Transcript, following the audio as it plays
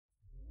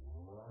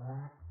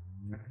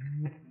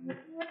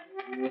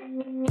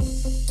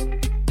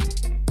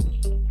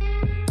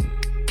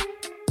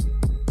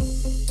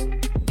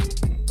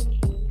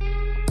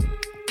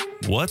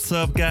What's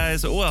up,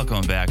 guys?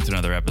 Welcome back to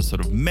another episode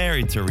of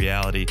Married to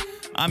Reality.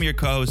 I'm your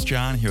co-host,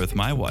 John, here with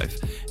my wife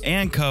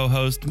and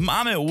co-host.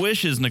 Mama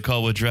wishes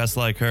Nicole would dress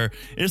like her.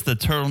 It's the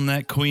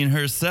turtleneck queen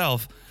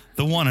herself,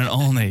 the one and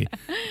only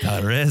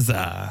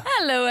Teresa.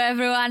 Hello,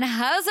 everyone.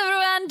 How's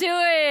everyone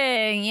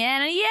doing?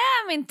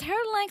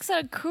 Turtlenecks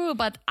are cool,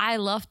 but I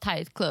love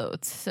tight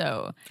clothes,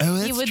 so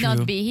he would true.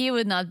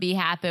 not be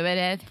happy with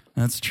it.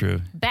 That's true.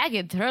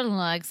 Baggy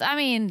turtlenecks.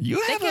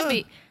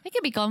 They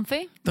can be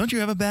comfy. Don't you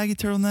have a baggy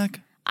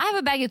turtleneck? I have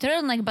a baggy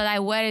turtleneck, but I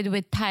wear it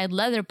with tight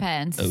leather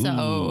pants,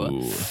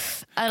 so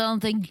I don't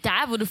think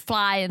that would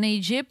fly in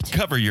Egypt.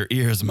 Cover your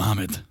ears,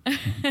 Mohammed.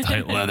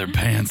 Tight leather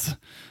pants.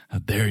 How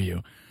dare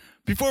you?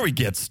 Before we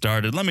get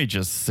started, let me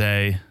just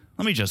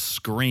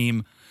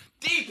scream,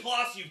 D+,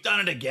 you've done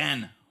it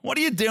again. What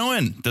are you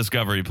doing,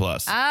 Discovery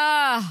Plus?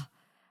 I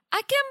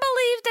can't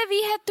believe that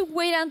we had to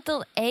wait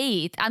until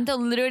 8, until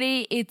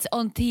literally it's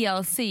on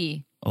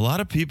TLC. A lot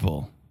of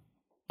people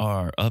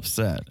are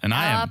upset, and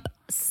I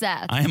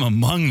am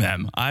among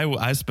them.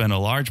 I spend a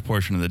large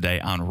portion of the day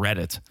on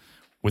Reddit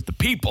with the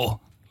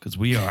people, because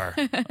we are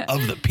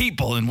of the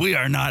people, and we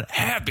are not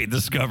happy,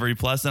 Discovery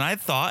Plus. And I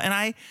thought, and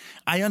I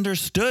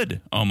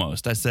understood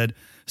almost. I said,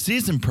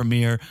 season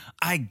premiere,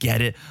 I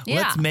get it. Yeah.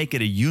 Let's make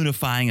it a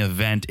unifying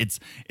event.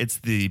 It's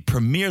the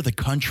premiere the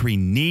country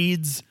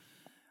needs.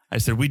 I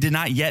said, we did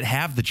not yet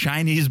have the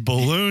Chinese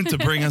balloon to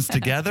bring us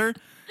together.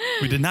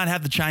 We did not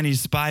have the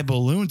Chinese spy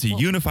balloon to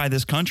unify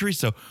this country.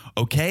 So,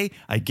 okay,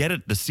 I get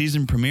it. The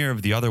season premiere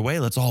of The Other Way,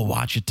 let's all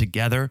watch it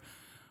together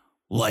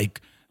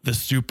like the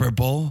Super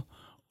Bowl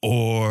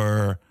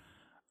or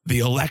the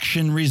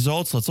election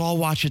results. Let's all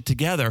watch it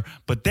together.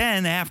 But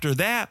then after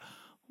that,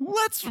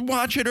 let's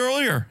watch it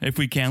earlier if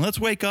we can. Let's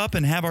wake up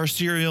and have our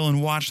cereal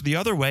and watch The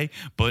Other Way.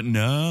 But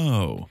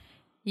no.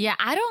 Yeah,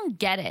 I don't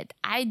get it.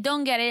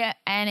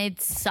 And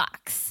it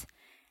sucks.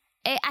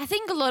 I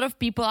think a lot of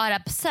people are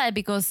upset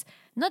because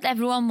not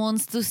everyone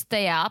wants to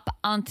stay up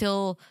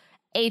until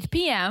 8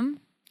 p.m.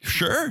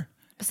 Sure.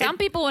 Some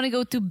people want to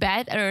go to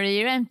bed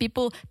earlier, and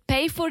people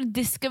pay for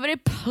Discovery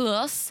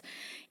Plus,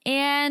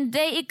 and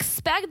they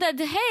expect that,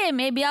 hey,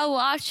 maybe I'll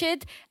watch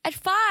it at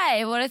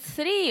 5 or at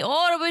 3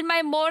 or with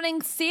my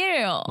morning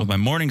cereal. With my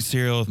morning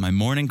cereal, with my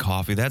morning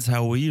coffee. That's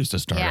how we used to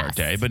start our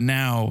day. But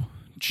now,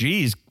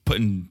 geez,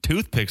 putting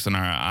toothpicks on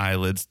our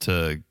eyelids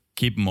to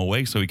keep them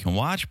awake so we can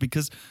watch,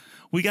 because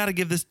we got to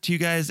give this to you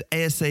guys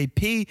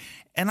ASAP.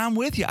 And I'm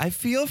with you. I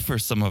feel for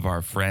some of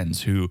our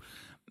friends who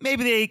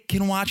maybe they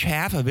can watch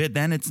half of it.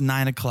 Then it's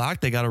 9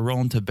 o'clock. They got to roll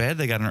into bed.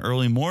 They got an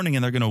early morning,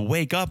 and they're going to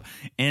wake up,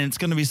 and it's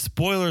going to be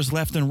spoilers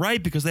left and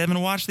right because they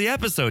haven't watched the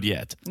episode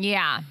yet.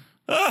 Yeah.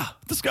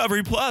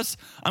 Discovery Plus.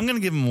 I'm going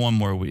to give them one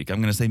more week. I'm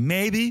going to say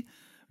maybe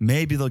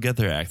they'll get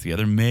their act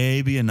together.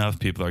 Maybe enough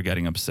people are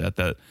getting upset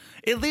that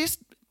at least,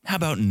 how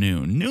about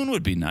noon? Noon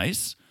would be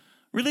nice.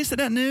 Release it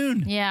at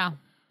noon. Yeah.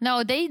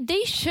 No, they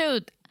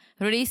should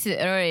release it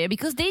earlier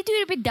because they do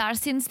it with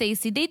Darcy and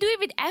Stacey. They do it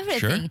with everything.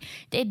 Sure.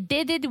 They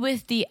did it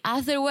with The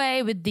Other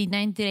Way, with the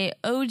 90-Day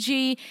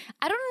OG.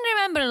 I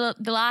don't remember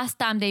the last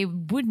time they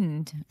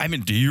wouldn't. I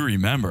mean, do you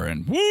remember?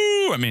 And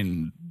woo, I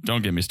mean,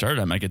 don't get me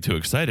started. I might get too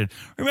excited.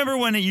 Remember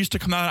when it used to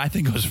come out, I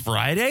think it was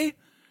Friday?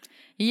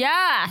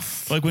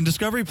 Yes. Like when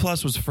Discovery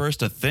Plus was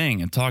first a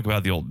thing, and talk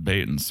about the old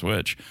bait and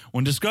switch.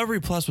 When Discovery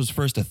Plus was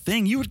first a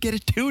thing, you would get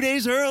it 2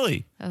 days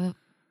early.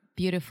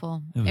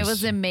 Beautiful. It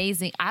was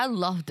amazing. I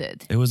loved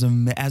it. It was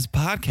as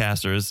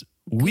podcasters,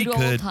 we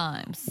could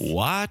times.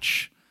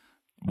 watch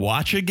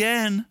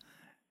again,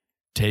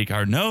 take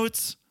our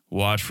notes,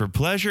 watch for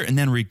pleasure, and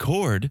then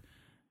record.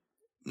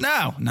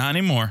 No, not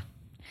anymore.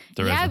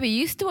 We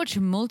used to watch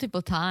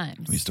multiple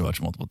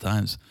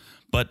times.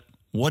 But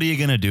what are you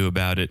going to do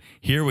about it?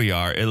 Here we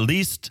are. At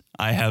least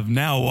I have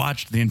now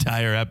watched the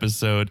entire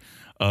episode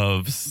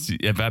of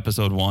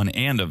episode 1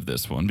 and of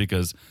this one,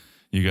 because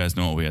you guys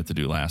know what we had to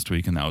do last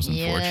week, and that was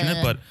unfortunate.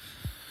 Yeah. But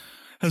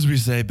as we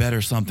say,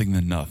 better something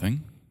than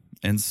nothing.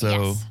 And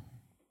so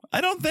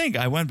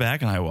I went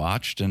back and I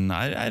watched, and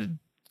I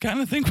kind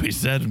of think we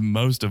said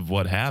most of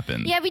what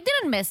happened. Yeah, we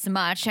didn't miss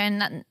much.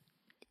 And,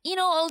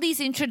 all these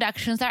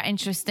introductions are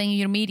interesting.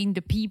 You're meeting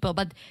the people,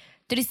 but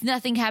there is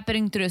nothing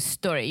happening to the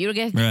story. You're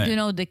getting to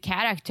know the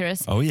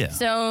characters. Oh, yeah.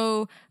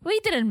 So we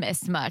didn't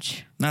miss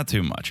much. Not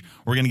too much.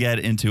 We're going to get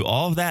into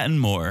all of that and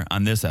more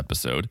on this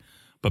episode.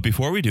 But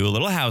before we do, a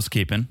little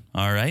housekeeping,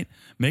 all right?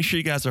 Make sure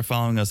you guys are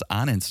following us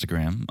on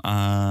Instagram,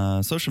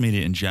 social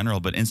media in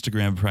general, but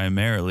Instagram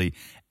primarily,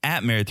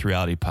 at Married to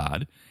Reality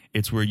Pod.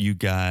 It's where you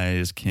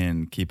guys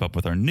can keep up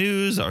with our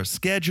news, our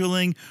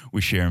scheduling.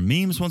 We share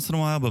memes once in a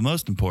while, but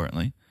most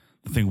importantly,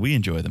 the thing we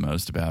enjoy the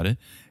most about it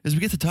is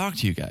we get to talk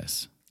to you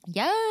guys.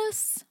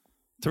 Yes.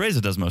 Teresa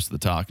does most of the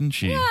talking.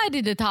 Yeah, I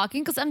did the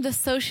talking because I'm the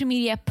social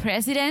media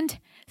president.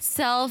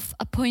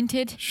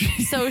 Self-appointed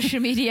social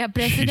media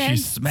president. She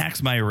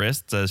smacks my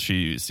wrists as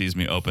she sees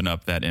me open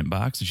up that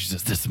inbox, and she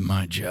says, "This is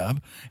my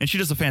job." And she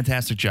does a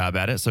fantastic job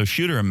at it. So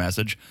shoot her a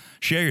message,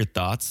 share your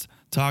thoughts,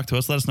 Talk to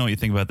us. Let us know what you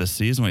think about this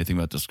season, what you think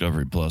about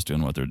Discovery Plus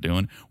doing what they're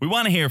doing. We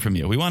want to hear from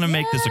you. We want to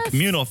make this a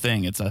communal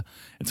thing. It's a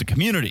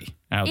community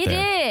out there.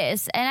 It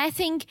is. And I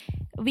think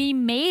we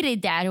made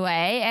it that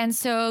way. And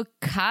so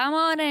come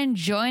on and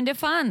join the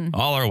fun.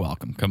 All are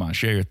welcome. Come on,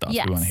 share your thoughts.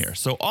 Yes. We want to hear.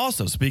 So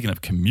also, speaking of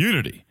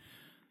community,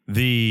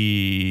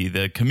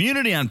 the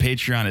community on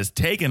Patreon is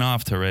taking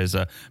off,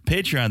 Teresa.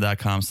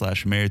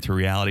 Patreon.com/married to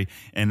reality.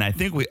 And I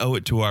think we owe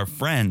it to our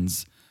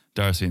friends,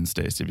 Darcy and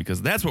Stacey,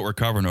 because that's what we're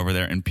covering over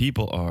there. And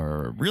people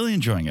are really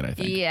enjoying it, I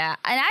think. Yeah.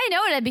 And I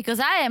know that because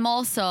I am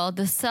also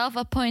the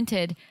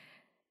self-appointed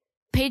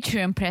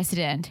Patreon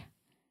president.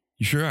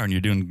 You sure are. And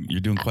you're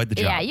doing quite the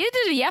job. Yeah, you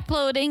do the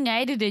uploading,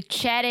 I do the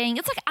chatting.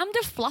 It's like I'm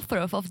the fluffer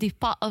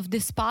of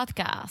this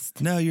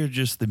podcast. No, you're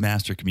just the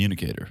master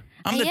communicator.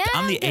 I'm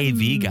the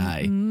AV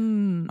guy.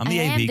 I'm the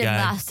AV the guy.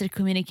 master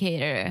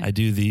communicator. I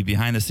do the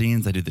behind the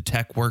scenes. I do the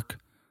tech work.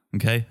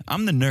 Okay?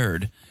 I'm the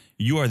nerd.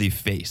 You are the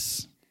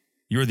face.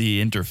 You're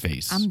the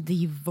interface. I'm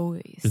the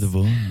voice. You're the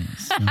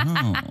voice.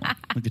 Oh,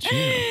 look at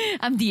you.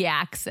 I'm the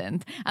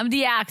accent. I'm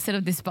the accent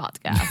of this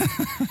podcast.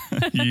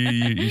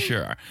 You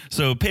sure are.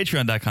 So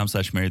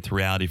patreon.com/married to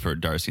reality for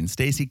Darcy and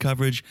Stacey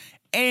coverage.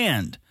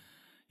 And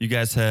you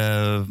guys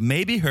have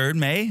maybe heard,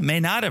 may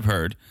not have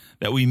heard,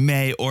 that we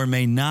may or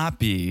may not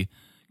be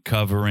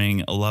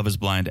covering Love is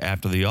Blind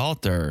After the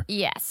Altar.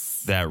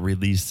 Yes. That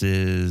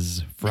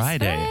releases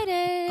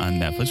Friday on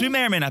Netflix. We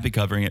may or may not be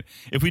covering it.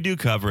 If we do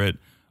cover it,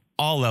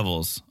 all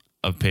levels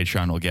of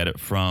Patreon will get it,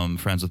 from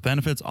Friends with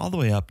Benefits all the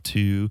way up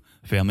to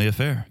Family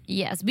Affair.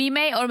 Yes, we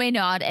may or may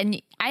not. And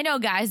I know,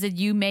 guys, that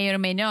you may or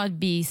may not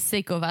be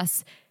sick of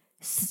us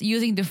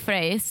using the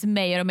phrase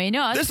may or may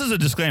not. This is a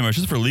disclaimer. It's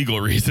just for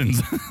legal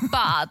reasons.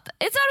 But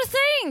it's our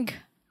thing.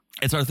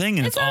 It's our thing,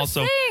 and It's our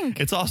thing.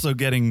 it's also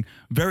getting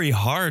very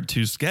hard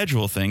to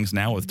schedule things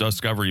now with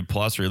Discovery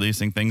Plus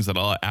releasing things at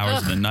all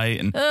hours of the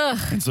night,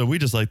 and so we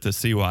just like to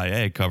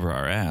CYA cover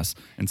our ass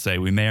and say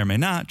we may or may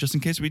not, just in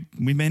case we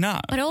may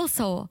not. But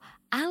also,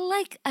 I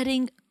like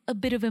adding a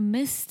bit of a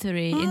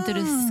mystery into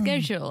the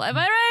schedule. Am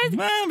I right?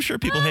 Well, I'm sure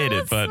people hate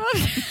it, but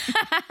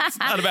it's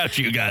not about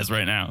you guys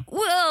right now.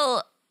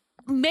 Well,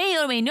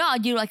 may or may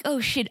not, you're like, oh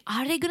shit,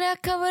 are they gonna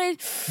cover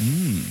it?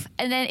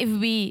 And then if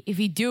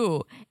we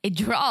do, it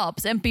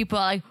drops and people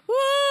are like,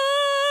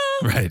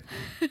 whoa. Right.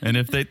 And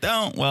if they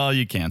don't, well,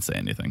 you can't say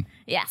anything.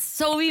 Yes,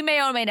 so we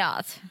may or may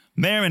not.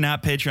 May or may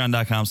not,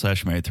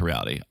 patreon.com/married to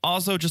reality.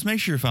 Also, just make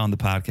sure you're following the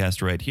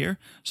podcast right here.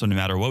 So no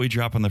matter what we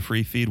drop on the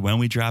free feed, when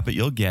we drop it,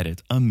 you'll get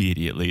it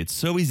immediately. It's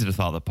so easy to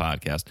follow the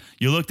podcast.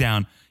 You look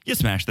down, you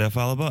smash that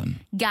follow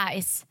button.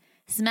 Guys,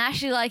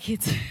 smash it like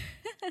it's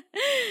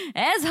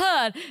as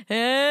hot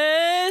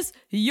as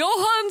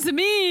Johan's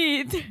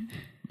meat.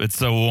 It's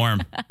so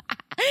warm.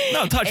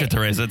 No, touch it,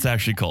 Teresa. It's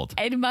actually cold.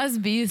 It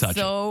must be Touch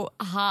so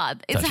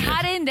hot. It's Touch it.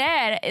 hot in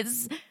there.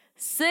 It's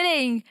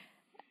sitting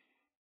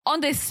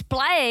on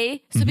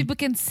display so people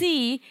can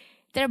see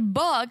their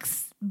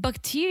bugs,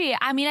 bacteria.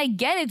 I mean, I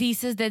get it. He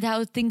says that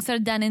how things are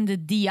done in the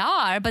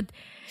DR, but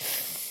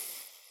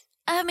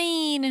I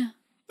mean,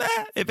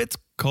 If it's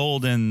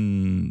cold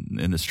in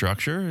the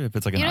structure, if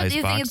it's like an you ice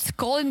think box, it's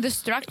cold in the if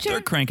structure?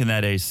 they're cranking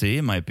that AC,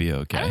 it might be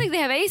okay. I don't think they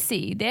have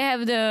AC. They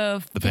have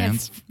the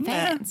fans. They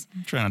have fans.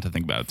 Try not to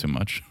think about it too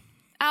much.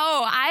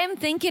 Oh, I'm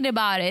thinking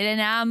about it,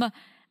 and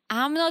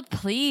I'm not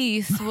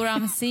pleased with what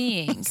I'm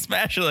seeing.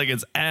 Smash it like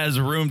it's as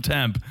room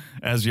temp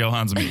as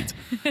Johan's meat.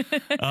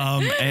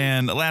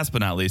 And last but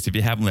not least, if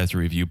you haven't left a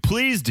review,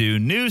 please do.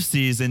 New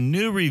season,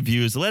 new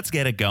reviews. Let's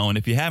get it going.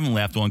 If you haven't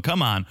left one,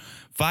 come on.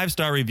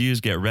 5-star reviews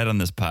get read on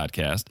this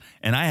podcast,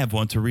 and I have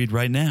one to read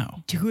right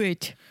now. Do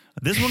it.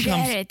 This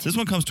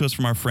one comes to us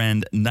from our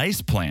friend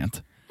Nice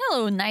Plant.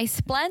 Hello, Nice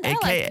Plant.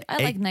 I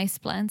like nice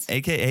plants.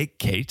 AKA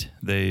Kate.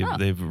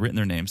 They've written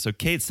their name. So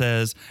Kate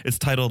says it's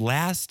titled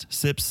Last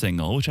Sip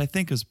Single, which I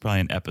think is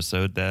probably an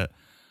episode that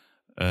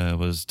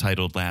was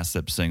titled Last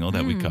Sip Single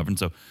that we covered.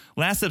 So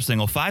Last Sip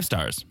Single, 5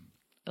 stars.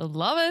 I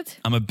love it.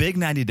 I'm a big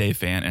 90 Day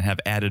fan and have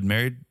added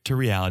Married to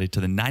Reality to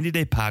the 90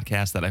 Day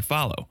podcast that I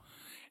follow.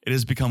 It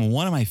has become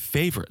one of my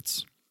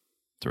favorites,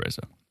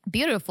 Teresa.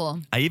 Beautiful.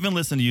 I even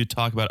listen to you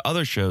talk about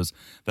other shows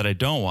that I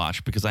don't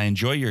watch because I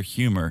enjoy your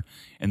humor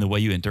and the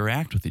way you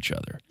interact with each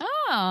other.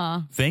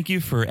 Oh. Thank you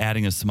for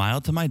adding a smile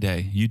to my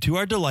day. You two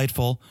are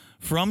delightful.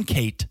 From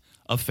Kate,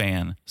 a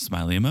fan.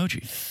 Smiley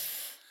emoji.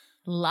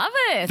 Love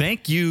it.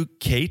 Thank you,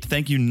 Kate.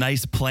 Thank you,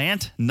 Nice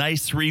Plant.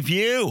 Nice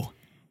review.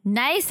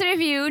 Nice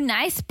review,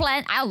 nice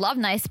plant. I love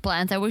nice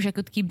plants. I wish I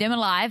could keep them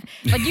alive.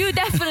 But you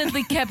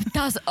definitely kept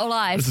us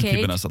alive, This is Kate.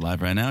 keeping us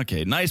alive right now,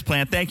 Kate. Nice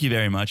Plant. Thank you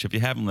very much. If you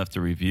haven't left a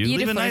review, leave a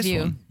Beautiful nice review.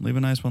 one. Leave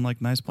a nice one like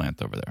Nice Plant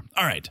over there.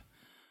 All right.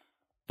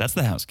 That's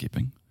the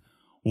housekeeping.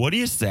 What do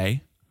you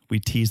say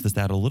we tease this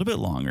out a little bit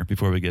longer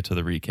before we get to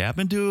the recap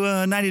and do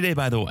a 90 Day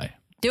by the way?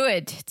 Do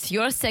it. It's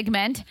your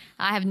segment.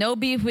 I have no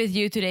beef with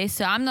you today,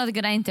 so I'm not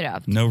going to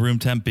interrupt. No room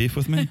temp beef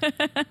with me?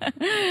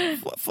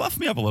 Fluff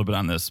me up a little bit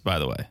on this, by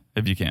the way,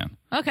 if you can.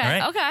 Okay, All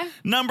right? okay.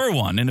 Number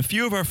one, and a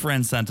few of our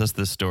friends sent us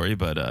this story,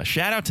 but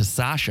shout out to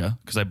Sasha,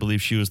 because I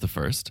believe she was the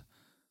first.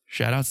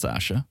 Shout out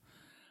Sasha.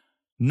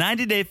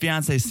 90 Day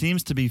Fiancé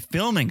seems to be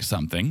filming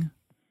something,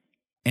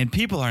 and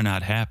people are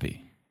not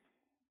happy.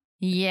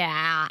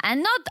 Yeah,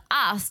 and not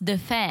us, the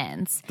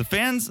fans. The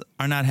fans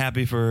are not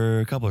happy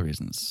for a couple of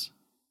reasons.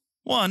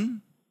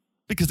 One,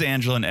 because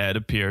Angela and Ed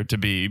appear to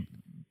be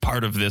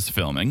part of this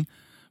filming.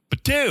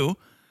 But two,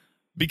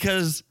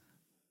 because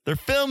they're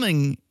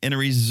filming in a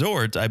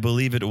resort. I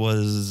believe it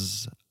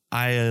was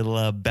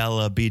Isla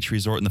Bella Beach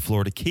Resort in the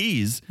Florida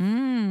Keys.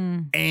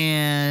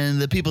 And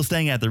the people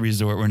staying at the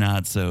resort were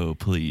not so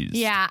pleased.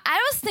 Yeah,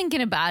 I was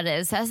thinking about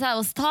this as I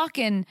was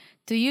talking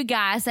to you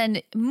guys,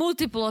 and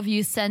multiple of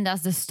you sent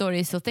us the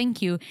story, so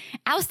thank you.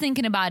 I was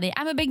thinking about it.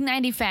 I'm a big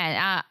 90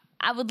 fan.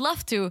 I would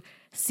love to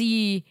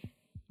see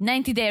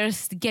 90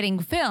 Days getting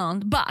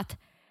filmed, but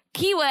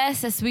Key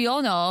West, as we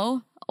all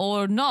know,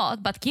 or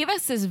not, but Key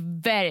West is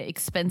very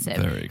expensive.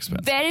 Very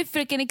expensive. Very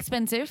freaking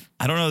expensive.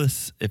 I don't know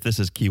if this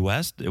is Key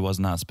West. It was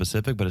not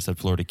specific, but it said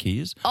Florida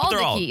Keys. All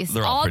the keys.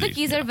 All the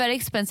keys yeah. are very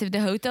expensive.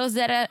 The hotels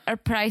that are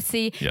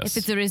pricey. Yes. If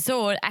it's a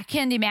resort, I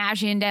can't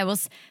imagine that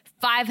was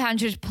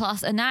 $500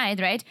 plus a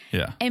night, right?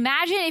 Yeah.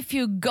 Imagine if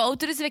you go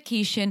to this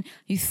vacation,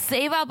 you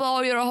save up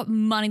all your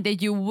money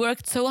that you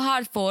worked so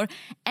hard for,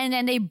 and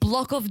then they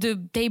block off the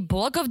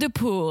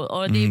pool,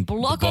 or they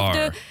block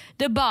off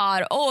the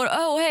bar, or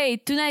oh hey,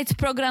 tonight's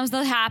program's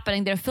not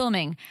happening, they're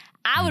filming.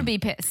 I would be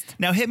pissed.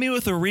 Now hit me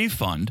with a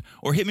refund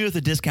or hit me with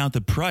a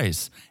discounted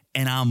price,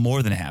 and I'm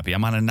more than happy.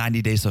 I'm on a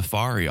 90-day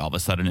safari all of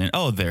a sudden,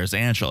 and there's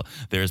Angela,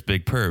 there's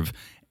Big Perv.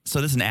 So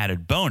this is an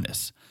added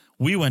bonus.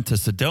 We went to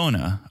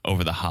Sedona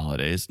over the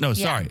holidays. No,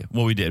 sorry. Yeah.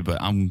 Well, we did,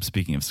 but I'm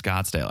speaking of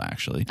Scottsdale,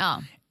 actually.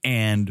 Oh.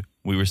 And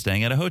we were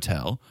staying at a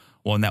hotel,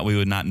 one that we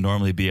would not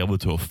normally be able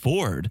to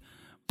afford,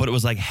 but it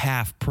was like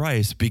half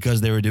price because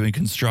they were doing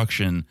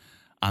construction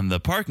on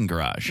the parking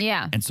garage.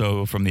 Yeah. And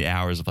so from the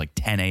hours of like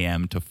 10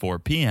 a.m. to 4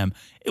 p.m.,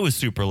 it was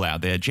super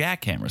loud. They had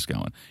jack cameras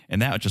going.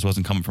 And that just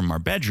wasn't coming from our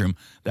bedroom.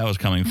 That was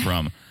coming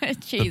from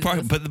the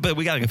park. But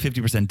we got like a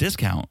 50%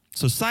 discount.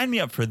 So sign me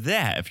up for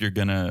that if you're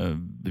gonna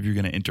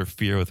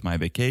interfere with my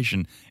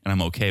vacation, and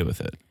I'm okay with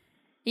it.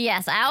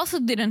 Yes, I also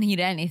didn't hear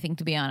anything,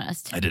 to be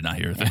honest. I did not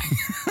hear a thing.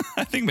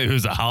 I think maybe it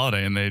was a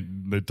holiday and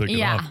they took it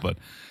off. But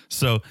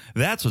so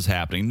that's what's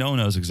happening. No one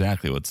knows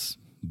exactly what's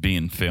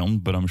being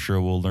filmed, but I'm sure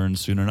we'll learn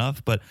soon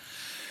enough. But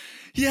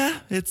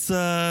yeah, it's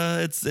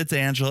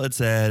Angela, it's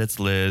Ed, it's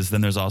Liz.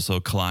 Then there's also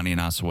Kalani and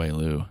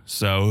Asuelu.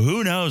 So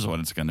who knows what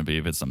it's going to be?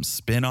 If it's some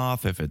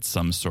spinoff, if it's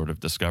some sort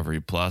of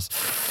Discovery Plus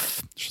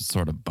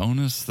sort of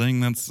bonus thing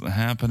that's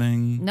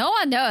happening. No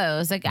one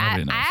knows. Like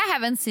Nobody knows. I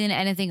haven't seen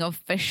anything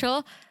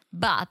official,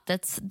 but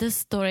that's the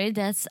story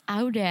that's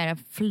out there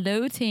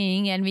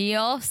floating, and we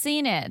all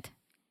seen it.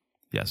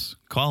 Yes.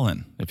 Call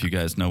in if you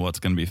guys know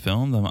what's going to be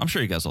filmed. I'm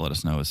sure you guys will let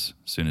us know as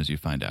soon as you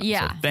find out.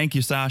 Yeah. So thank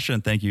you, Sasha,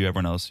 and thank you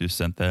everyone else who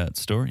sent that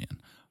story in.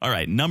 All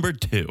right. Number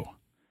 2,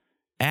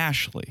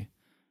 Ashley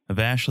of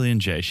Ashley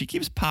and Jay. She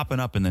keeps popping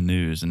up in the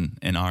news and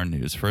in our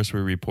news. First, we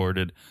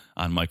reported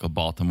on Michael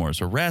Baltimore's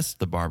arrest,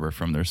 the barber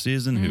from their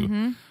season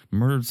who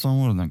murdered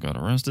someone and then got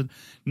arrested.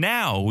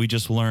 Now we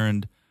just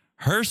learned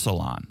her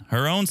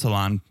own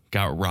salon,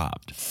 got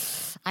robbed.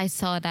 I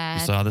saw that.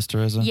 You saw this,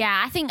 Teresa?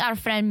 Yeah, I think our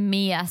friend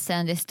Mia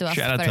sent this to us.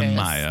 Shout out first. to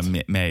Maya.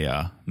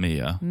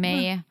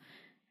 Mia.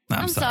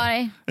 I'm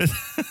sorry.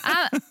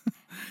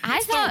 I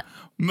thought.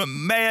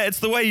 Maya, it's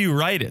the way you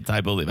write it,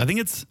 I believe. I think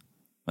it's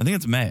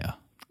Maya.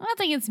 I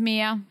think it's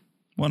Mia.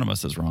 One of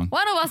us is wrong.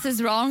 One of us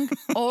is wrong,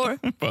 or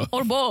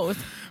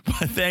both.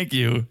 But thank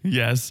you.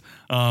 Yes.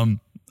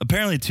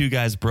 Apparently, 2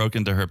 guys broke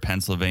into her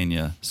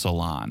Pennsylvania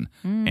salon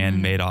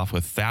and made off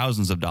with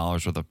thousands of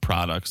dollars worth of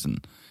products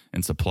and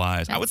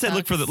supplies. I would say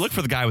look for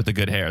the guy with the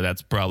good hair.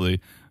 That's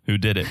probably who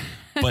did it.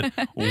 But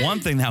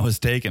one thing that was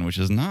taken, which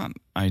is not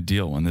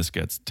ideal when this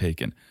gets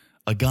taken,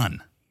 a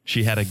gun.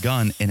 She had a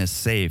gun in a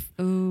safe.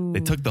 Ooh. They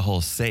took the whole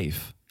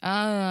safe.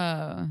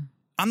 Oh.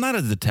 I'm not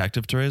a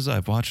detective, Teresa.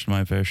 I've watched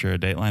my fair share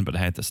of Dateline, but I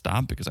had to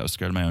stop because I was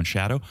scared of my own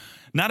shadow.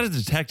 Not a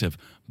detective,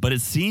 but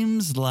it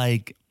seems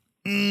like,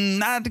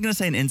 not going to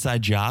say an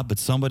inside job, but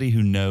somebody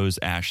who knows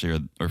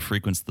Ashley or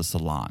frequents the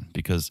salon,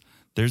 because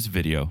there's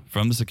video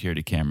from the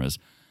security cameras.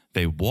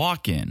 They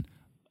walk in,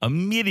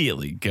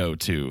 immediately go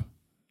to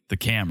the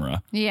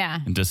camera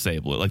and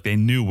disable it. Like they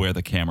knew where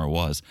the camera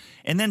was.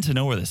 And then to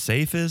know where the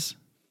safe is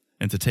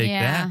and to take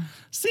that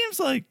seems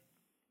like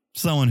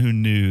someone who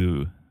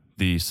knew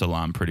the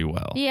salon pretty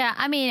well. Yeah,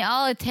 I mean,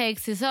 all it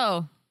takes is,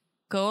 go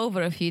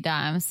over a few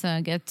times,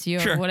 get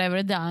your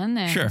whatever done.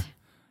 And Sure.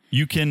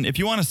 You can, if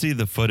you want to see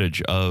the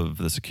footage of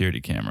the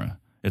security camera,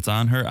 it's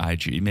on her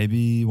IG.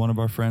 Maybe one of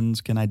our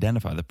friends can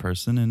identify the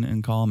person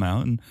and call them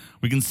out, and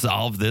we can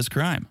solve this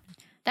crime.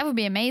 That would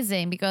be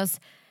amazing because,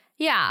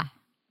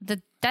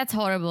 that's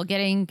horrible.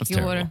 Getting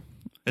your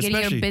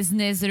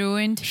business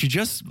ruined. She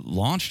just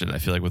launched it, I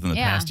feel like, within the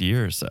past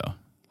year or so.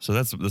 So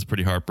that's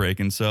pretty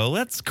heartbreaking. So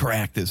let's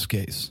crack this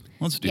case.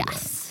 Let's do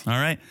that. All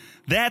right.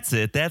 That's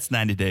it. That's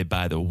 90 Day,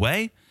 by the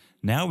way.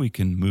 Now we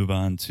can move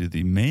on to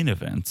the main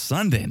event,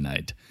 Sunday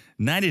night.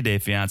 90 Day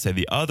Fiancé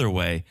The Other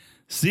Way,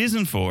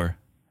 Season 4,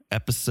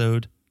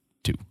 Episode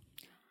 2.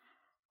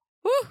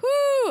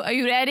 Woohoo! Are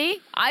you ready?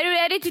 Are you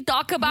ready to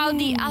talk about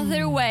the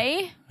other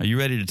way? Are you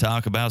ready to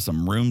talk about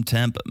some room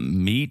temp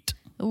meat?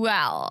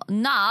 Well,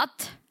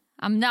 not.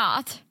 I'm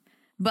not.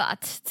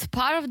 But it's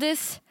part of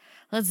this.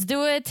 Let's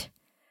do it.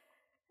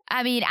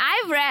 I mean,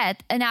 I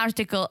read an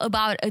article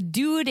about a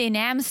dude in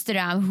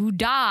Amsterdam who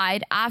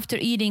died after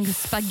eating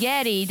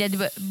spaghetti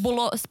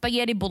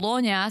spaghetti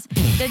bolognese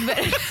that were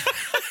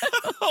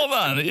Hold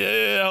on.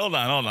 Yeah, hold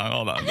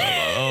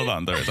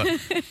on.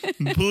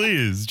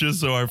 Please,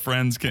 just so our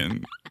friends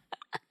can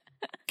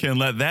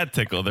let that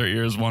tickle their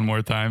ears one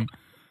more time.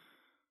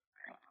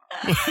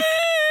 Why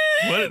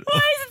is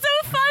it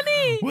so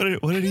funny?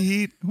 What did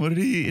he eat? What did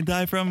he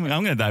die from? I'm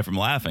going to die from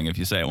laughing if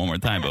you say it one more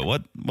time. But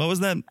what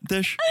was that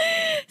dish?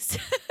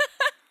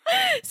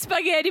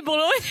 Spaghetti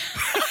bolognese.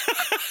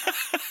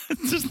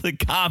 Just the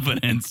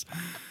confidence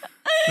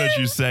that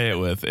you say it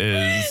with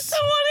is So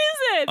what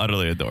is it?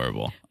 utterly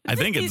adorable. I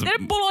think Is there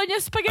bolognese I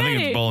spaghetti?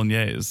 think it's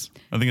bolognese.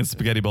 I think it's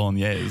spaghetti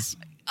bolognese.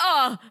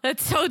 Oh,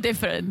 that's so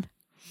different.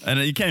 And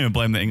you can't even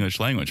blame the English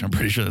language. I'm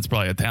pretty sure that's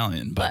probably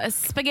Italian, but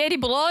Spaghetti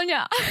bologna.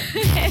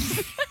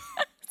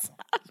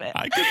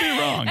 I could be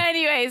wrong.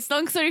 Anyways,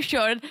 long story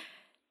short,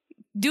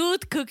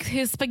 dude cooked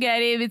his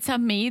spaghetti with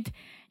some meat,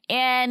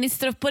 and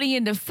instead of putting it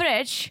in the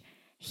fridge,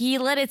 he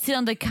let it sit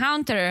on the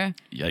counter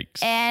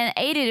Yikes. and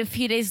ate it a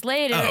few days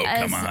later Oh,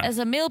 come on. as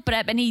a meal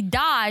prep, and he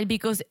died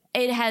because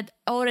it had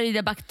already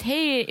the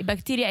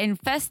bacteria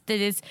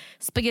infested his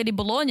spaghetti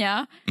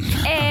bologna,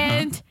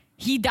 and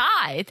he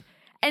died.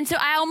 And so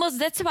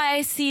that's why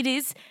I see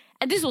this,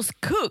 and this was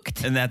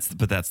cooked. And that's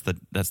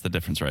the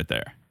difference right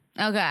there.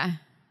 Okay.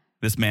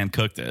 This man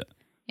cooked it,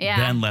 Yeah.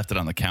 then left it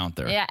on the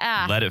counter,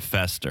 Yeah. let it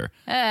fester.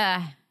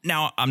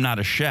 Now, I'm not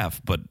a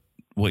chef, but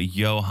what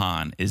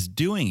Johan is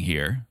doing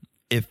here,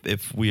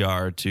 if we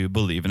are to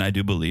believe, and I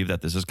do believe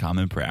that this is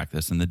common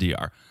practice in the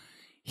DR,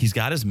 he's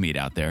got his meat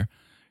out there.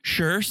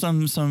 Sure,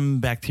 some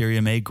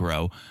bacteria may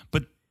grow,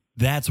 but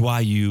that's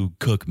why you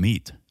cook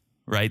meat,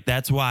 right?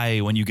 That's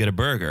why when you get a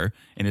burger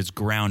and it's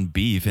ground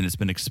beef and it's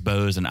been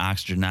exposed and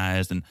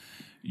oxygenized and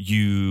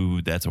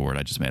that's a word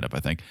I just made up, I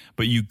think.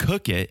 But you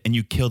cook it and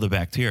you kill the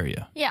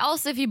bacteria. Yeah,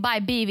 also if you buy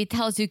beef, it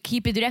tells you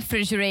keep it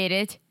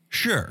refrigerated.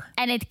 Sure.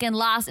 And it can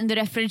last in the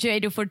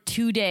refrigerator for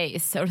 2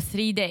 days or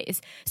 3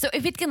 days. So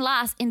if it can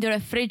last in the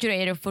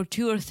refrigerator for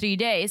 2 or 3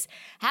 days,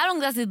 how long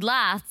does it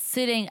last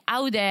sitting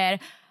out there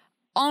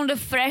on the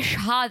fresh,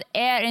 hot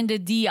air in the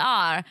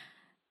DR?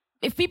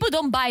 If people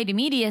don't buy it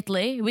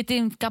immediately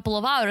within a couple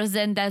of hours,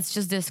 then that's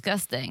just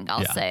disgusting.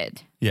 I'll say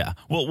it. Yeah.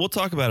 Well, we'll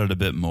talk about it a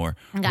bit more.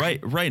 Okay.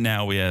 Right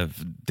now we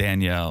have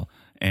Danielle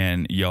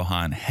and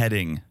Johan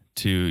heading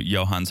to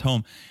Johan's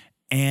home.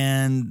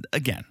 And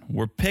again,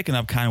 we're picking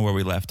up kind of where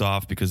we left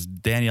off because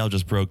Danielle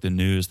just broke the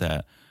news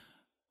that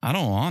I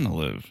don't want to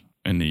live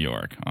in New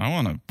York. I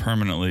want to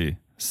permanently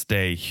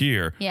stay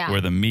here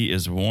where the meat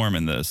is warm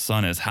and the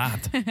sun is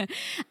hot.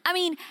 I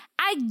mean,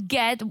 I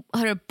get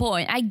her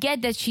point. I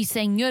get that she's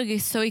saying New York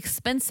is so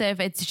expensive.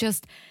 It's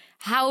just,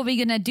 how are we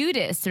going to do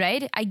this,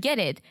 right? I get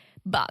it.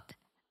 But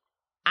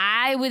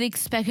I would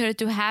expect her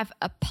to have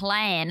a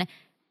plan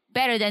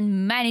better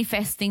than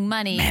manifesting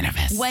money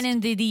when in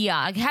the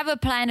DR. Have a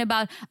plan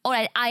about, all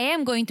right, I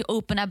am going to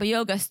open up a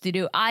yoga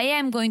studio. I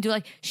am going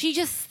to she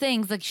just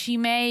thinks she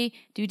may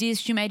do this,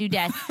 she may do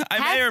that. I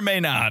may or may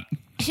not.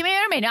 She may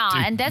or may not,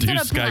 and that's not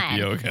a Skype plan.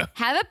 yoga.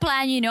 Have a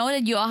plan,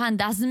 that Johan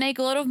doesn't make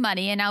a lot of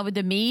money, and now with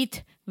the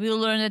meat, we'll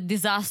learn a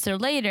disaster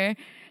later.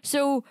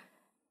 So,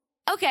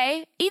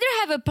 okay, either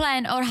have a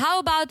plan, or how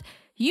about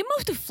you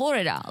move to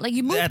Florida?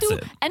 You move That's to,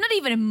 it. and not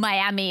even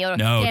Miami or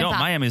No, Tampa.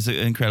 Miami is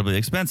incredibly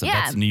expensive.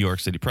 Yeah. That's New York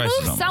City prices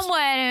Move almost.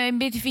 somewhere in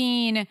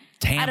between,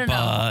 I don't know.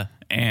 Tampa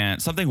and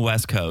something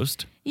West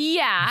Coast.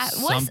 Yeah,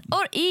 west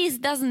or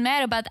east doesn't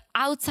matter, but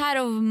outside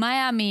of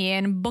Miami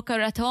and Boca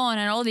Raton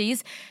and all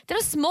these, there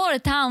are smaller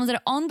towns that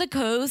are on the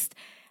coast,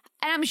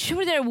 and I'm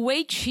sure they're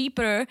way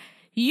cheaper.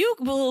 You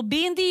will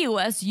be in the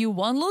US, you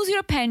won't lose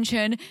your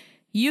pension,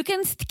 you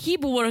can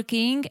keep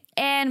working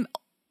and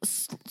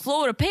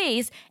slower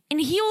pace,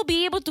 and he will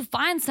be able to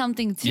find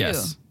something too.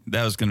 Yes,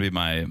 that was going to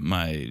be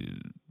my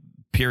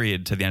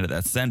period to the end of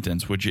that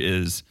sentence, which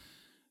is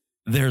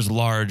there's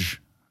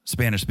large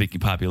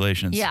Spanish-speaking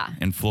populations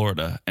in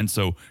Florida. And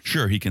so,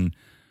 sure, he can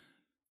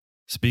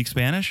speak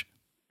Spanish,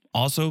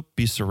 also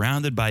be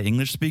surrounded by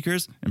English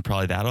speakers, and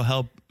probably that'll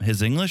help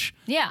his English.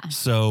 Yeah.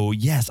 So,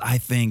 yes, I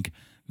think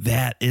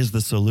that is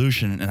the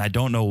solution. And I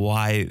don't know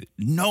why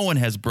no one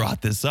has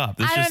brought this up.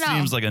 This just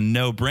seems like a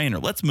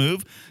no-brainer. Let's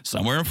move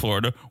somewhere in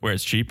Florida where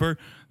it's cheaper,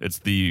 it's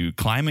the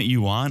climate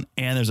you want,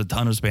 and there's a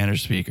ton of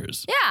Spanish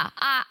speakers. Yeah,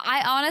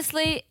 I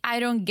honestly, I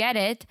don't get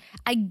it.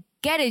 I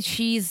get it.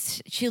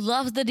 She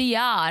loves the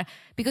DR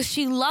because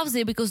she loves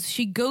it because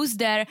she goes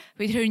there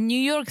with her New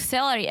York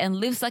salary and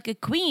lives like a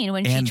queen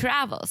when she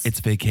travels. It's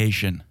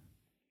vacation.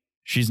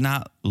 She's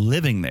not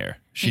living there.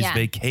 She's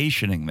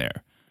vacationing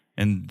there.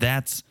 And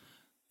that's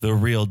the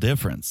real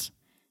difference.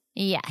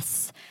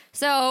 Yes.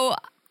 So,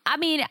 I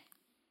mean,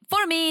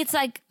 for me, it's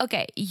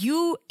okay,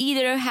 you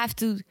either have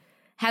to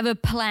have a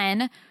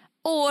plan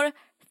or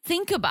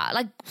think about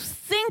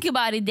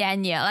it,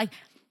 Danielle. Like,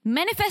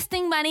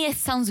 manifesting money, it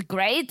sounds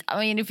great. I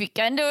mean, if you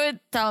can do it,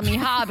 tell me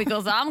how,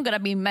 because I'm going to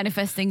be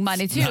manifesting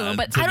money too.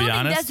 But I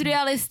don't think that's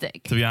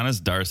realistic. To be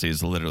honest, Darcy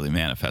is literally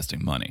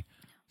manifesting money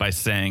by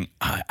saying,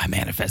 I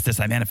manifest this,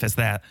 I manifest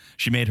that.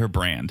 She made her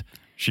brand.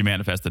 She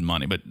manifested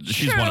money, but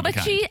she's one of a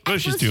kind.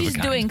 She's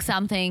doing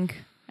something,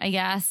 I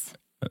guess.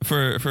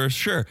 For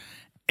sure.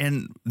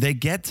 And they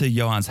get to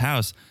Johan's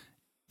house,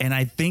 and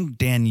I think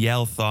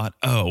Danielle thought,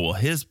 oh, well,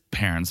 his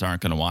parents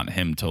aren't going to want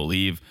him to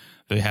leave.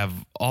 They have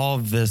all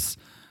of this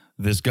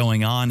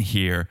going on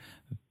here.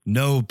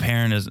 No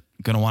parent is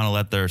going to want to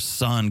let their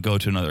son go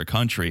to another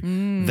country.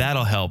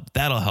 That'll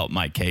help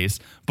my case.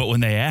 But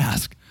when they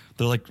ask,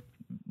 they're like,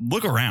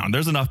 look around.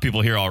 There's enough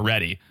people here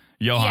already.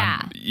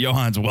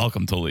 Johan's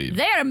welcome to leave.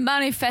 They are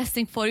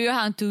manifesting for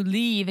Johan to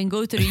leave and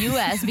go to the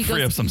US because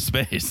free up some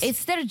space.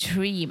 It's their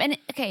dream. And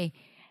okay,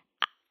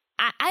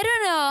 I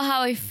don't know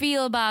how I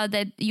feel about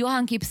that.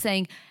 Johan keeps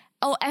saying,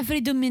 oh, every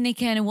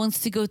Dominican wants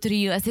to go to the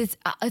US. It's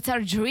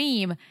our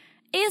dream.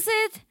 Is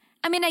it?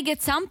 I mean, I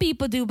get some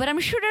people do, but I'm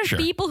sure there's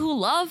people who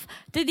love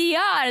the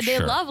DR. They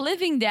love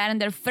living there, and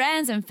their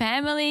friends and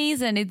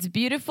families, and it's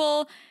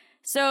beautiful.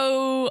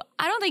 So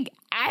I don't think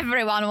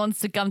everyone wants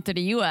to come to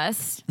the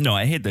US. No,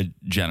 I hate the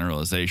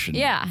generalization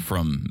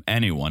from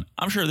anyone.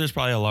 I'm sure there's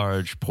probably a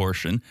large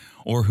portion,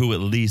 or who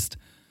at least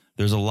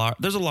there's a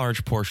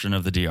large portion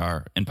of the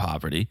DR in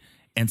poverty.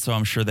 And so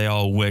I'm sure they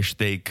all wish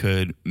they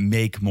could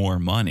make more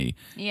money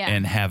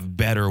and have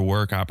better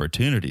work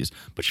opportunities.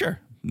 But sure,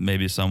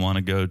 maybe some want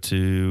to go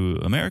to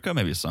America.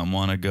 Maybe some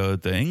want to go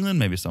to England.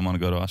 Maybe some want to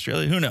go to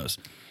Australia. Who knows?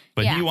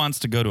 But he wants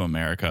to go to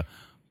America.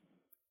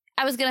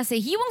 I was going to say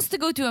he wants to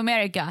go to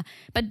America,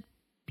 but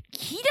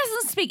he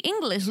doesn't speak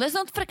English. Let's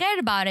not forget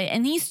about it.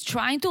 And he's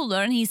trying to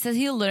learn. He says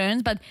he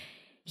learns, but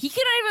he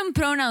cannot even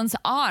pronounce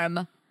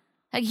arm.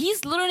 Like,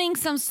 he's learning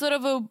some sort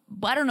of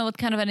I don't know what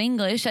kind of an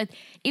English. That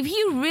if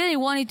he really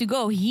wanted to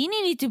go, he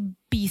needed to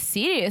be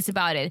serious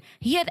about it.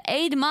 He had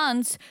 8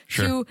 months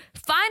to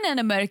find an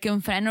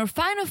American friend or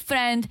find a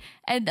friend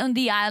on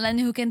the island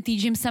who can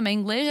teach him some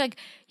English. Like,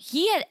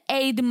 he had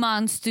 8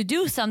 months to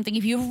do something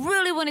if you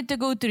really wanted to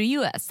go to the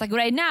US. Like,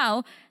 right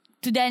now,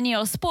 to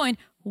Danielle's point,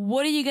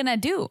 what are you going to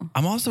do?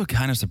 I'm also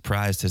kind of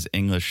surprised his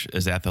English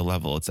is at the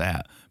level it's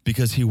at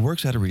because he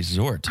works at a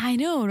resort. I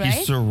know, right?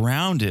 He's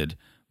surrounded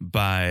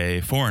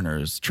by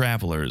foreigners,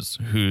 travelers,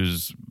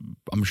 whose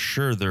I'm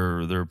sure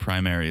their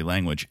primary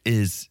language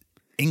is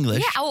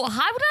English. Yeah, well,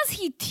 how does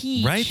he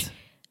teach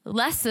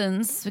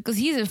lessons? Because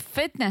he's a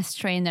fitness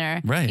trainer.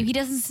 Right. If he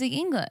doesn't speak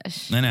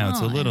English. I know, it's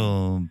a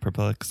little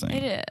perplexing.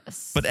 It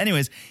is. But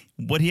anyways,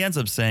 what he ends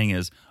up saying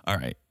is, all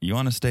right, you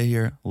want to stay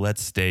here?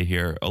 Let's stay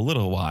here a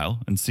little while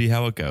and see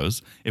how it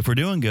goes. If we're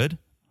doing good,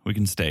 we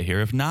can stay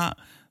here. If not,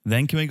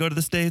 then can we go to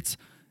the States?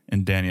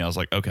 And Danielle's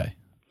like, okay,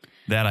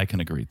 that I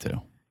can agree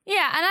to.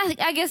 Yeah, and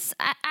I guess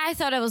I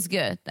thought it was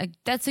good. Like,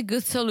 that's a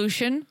good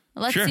solution.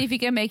 Let's see if we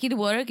can make it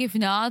work. If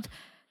not,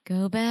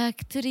 go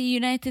back to the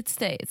United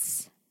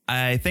States.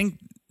 I think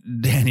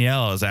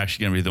Danielle is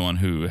actually going to be the one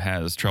who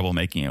has trouble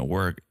making it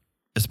work,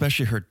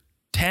 especially her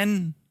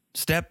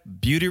 10-step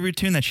beauty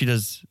routine that she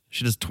does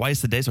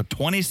twice a day, so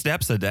 20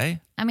 steps a day.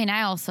 I mean,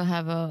 I also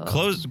have a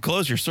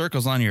close your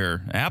circles on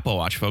your Apple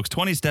Watch, folks.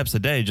 20 steps a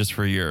day just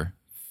for your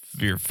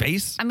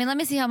face. I mean, let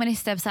me see how many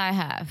steps I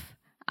have.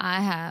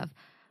 I have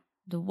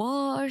the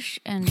wash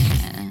and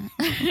then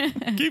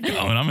keep going.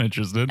 I'm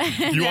interested.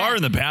 You are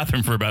in the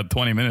bathroom for about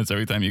 20 minutes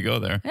every time you go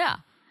there. Yeah.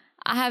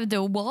 I have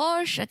the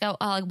wash.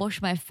 I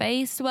wash my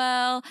face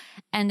well.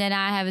 And then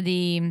I have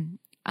the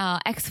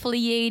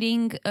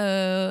exfoliating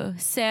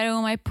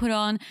serum I put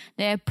on.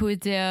 Then I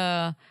put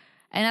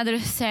another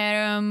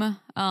serum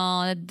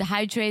that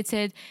hydrates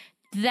it.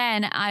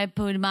 Then I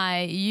put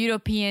my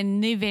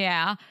European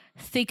Nivea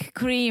thick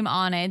cream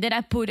on it. Then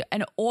I put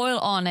an oil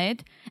on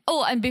it.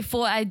 Oh, and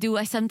before I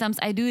sometimes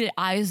do the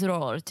eyes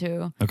roller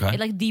too. Okay. It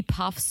like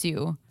depuffs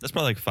you. That's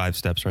probably like 5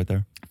 steps right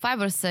there.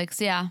 5 or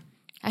 6, yeah.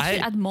 I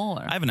should add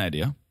more. I have an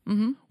idea.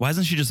 Mm-hmm. Why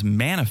doesn't she just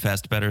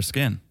manifest better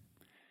skin?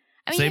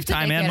 I mean, save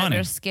time and money.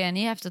 Your skin.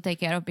 You have to take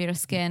care of your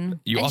skin.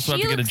 You also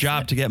have to get a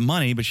job to get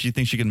money, but she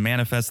thinks she can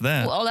manifest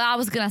that. Well, I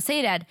was gonna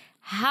say that.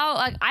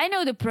 I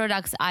know the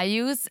products I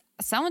use.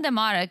 Some of them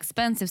are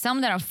expensive. Some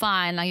of them are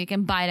fine. Like, you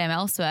can buy them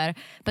elsewhere.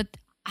 But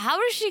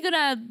how is she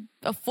gonna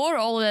afford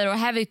all that or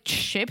have it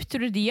shipped to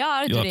the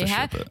DR?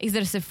 Is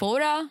there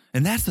Sephora?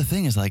 And that's the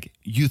thing is, like,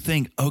 you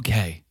think,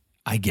 okay,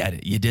 I get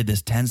it. You did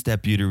this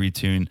 10-step beauty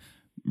routine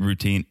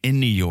in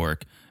New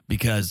York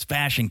because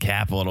fashion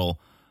capital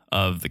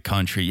of the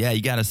country. Yeah,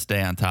 you got to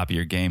stay on top of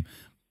your game.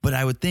 But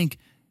I would think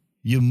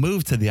you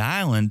move to the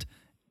island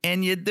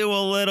and you do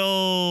a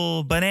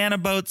little banana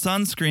boat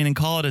sunscreen and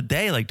call it a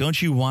day. Like, don't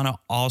you want to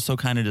also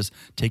kind of just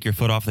take your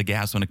foot off the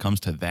gas when it comes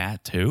to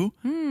that too?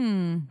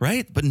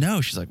 Right? But no,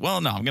 she's like, well,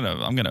 no, I'm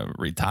gonna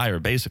retire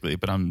basically,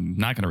 but I'm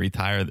not gonna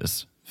retire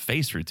this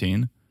face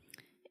routine.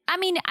 I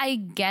mean, I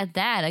get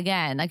that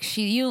again. Like,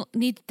 you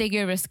need to take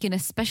care of your skin,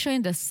 especially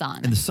in the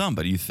sun. In the sun,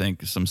 but you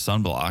think some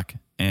sunblock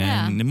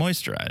and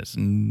moisturize,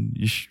 and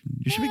you should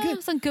be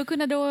good. Some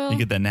coconut oil. You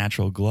get that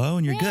natural glow,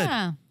 and you're good.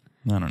 Yeah.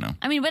 I don't know.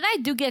 I mean, when I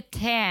do get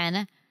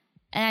tan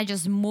and I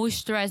just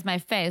moisturize my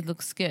face, it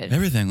looks good.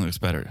 Everything looks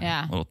better.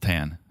 Yeah. A little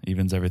tan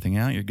evens everything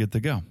out. You're good to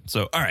go.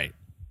 So, all right,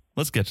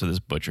 let's get to this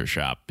butcher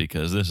shop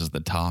because this is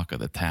the talk of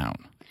the town.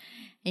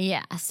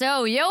 Yeah.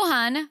 So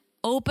Johan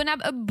opened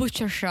up a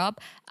butcher shop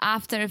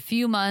after a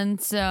few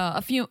months,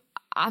 after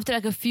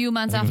a few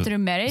months after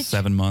marriage.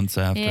 7 months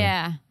after.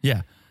 Yeah.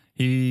 Yeah.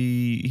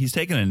 He's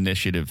taken an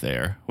initiative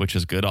there, which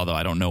is good, although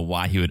I don't know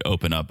why he would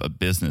open up a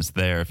business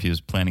there if he was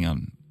planning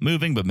on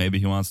moving, but maybe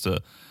he wants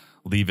to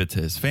leave it to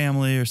his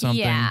family or something.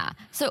 Yeah.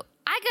 So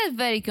I got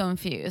very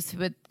confused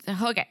with,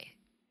 okay,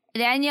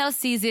 Danielle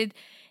sees it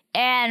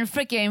and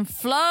freaking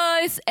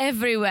flies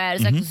everywhere.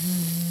 It's like,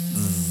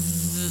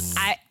 zzz.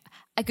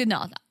 I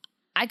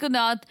could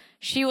not.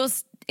 She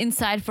was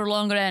inside for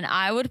longer than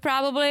I would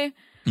probably.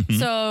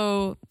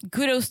 So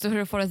kudos to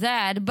her for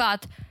that.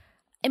 But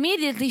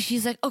immediately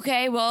she's like,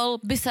 okay, well,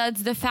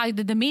 besides the fact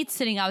that the meat's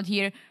sitting out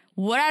here,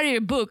 what are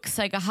your books?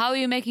 Like, how are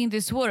you making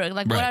this work?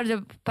 Like, what are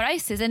the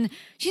prices? And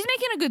she's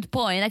making a good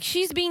point. Like,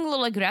 she's being a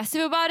little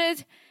aggressive about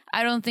it.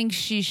 I don't think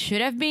she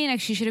should have been.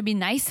 Like, she should have been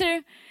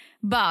nicer.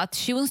 But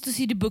she wants to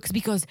see the books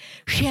because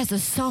she has a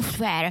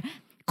software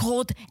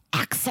called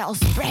Excel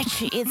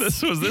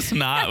spreadsheets. Was this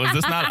not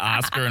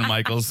Oscar and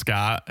Michael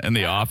Scott in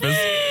The Office?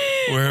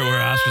 Where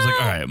Oscar's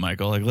like, all right,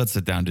 Michael, like, let's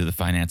sit down and do the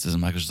finances.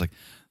 And Michael's just like,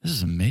 this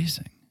is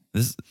amazing.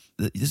 This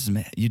is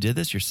you did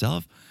this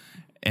yourself?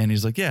 And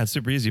he's like, yeah, it's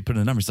super easy. You put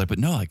in a number. He's like, but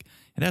no, like,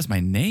 it has my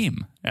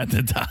name at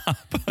the top.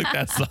 Like,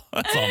 that's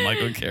all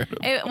Michael cared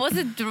about. Was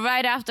it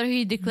right after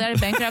he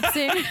declared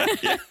bankruptcy?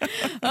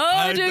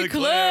 I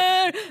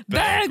declare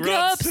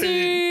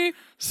bankruptcy.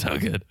 So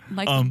good.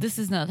 Michael, this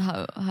is not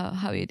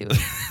how you do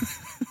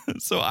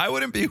it. So I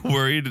wouldn't be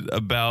worried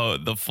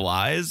about the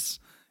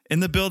flies in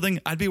the building.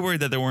 I'd be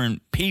worried that there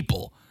weren't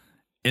people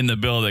in the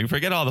building.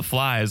 Forget all the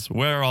flies.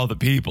 Where are all the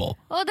people?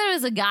 Well, there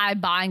is a guy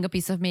buying a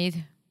piece of meat.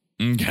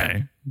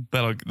 Okay.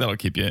 That'll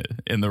keep you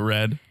in the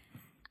red.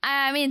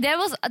 I mean, there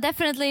was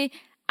definitely,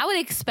 I would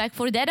expect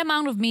for that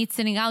amount of meat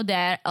sitting out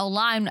there, a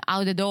line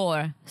out the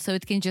door so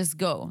it can just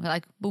go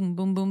like boom,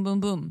 boom, boom, boom,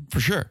 boom. For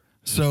sure.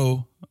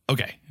 So,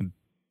 okay.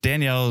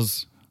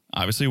 Danielle's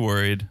obviously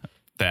worried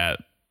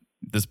that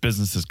this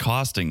business is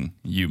costing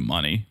you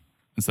money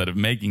instead of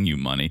making you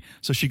money.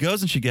 So she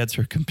goes and she gets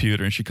her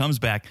computer and she comes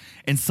back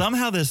and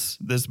somehow this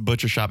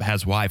butcher shop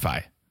has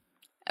Wi-Fi.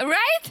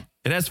 Right?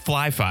 It has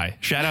Fly-Fi.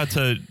 Shout out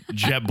to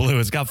JetBlue.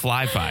 It's got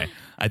Fly-Fi,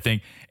 I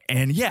think.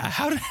 And yeah,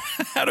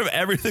 out of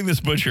everything this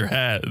butcher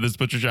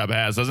shop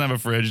has, doesn't have a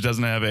fridge,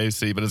 doesn't have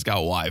AC, but it's got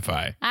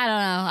Wi-Fi. I don't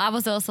know. I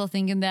was also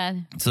thinking that.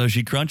 So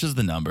she crunches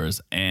the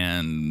numbers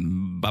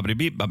and bobbity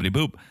beep, bobbity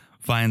boop,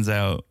 finds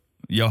out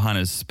Johan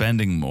is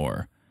spending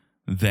more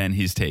than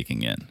he's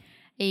taking in.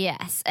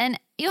 Yes. And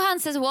Johan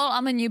says, well,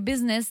 I'm a new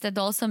business. That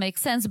also makes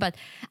sense. But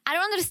I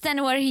don't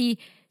understand where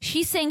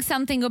she's saying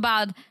something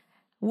about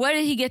where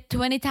did he get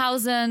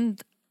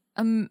 20,000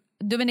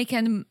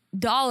 Dominican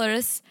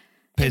dollars?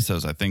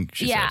 Pesos, I think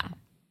she said.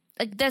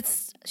 Like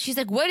she's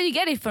like, where did you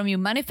get it from? You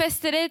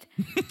manifested it?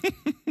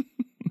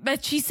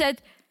 But she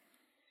said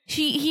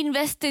he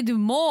invested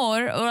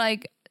more or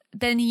like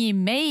than he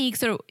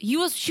makes, or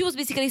she was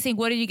basically saying,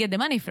 where did you get the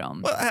money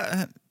from?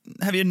 Well,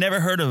 have you never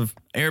heard of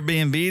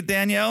Airbnb,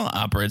 Danielle?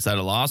 Operates at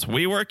a loss.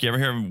 WeWork, you ever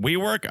hear of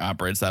WeWork?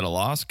 Operates at a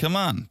loss. Come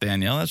on,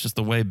 Danielle, that's just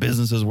the way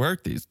businesses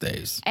work these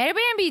days.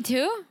 Airbnb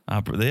too?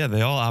 Yeah,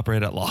 they all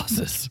operate at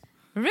losses.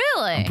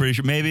 Really? I'm pretty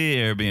sure maybe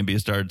Airbnb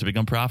started to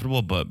become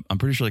profitable, but I'm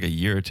pretty sure like a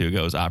year or two ago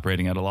it was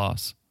operating at a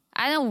loss.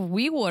 I know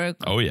WeWork.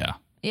 Oh, yeah.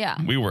 Yeah.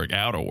 We work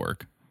out of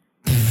work.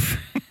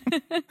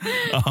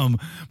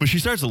 But she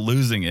starts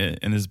losing it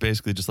and is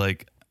basically just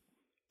like,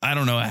 I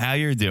don't know how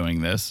you're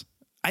doing this.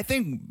 I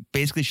think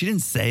basically she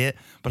didn't say it,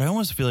 but I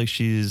almost feel like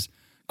she's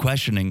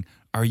questioning,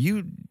 are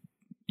you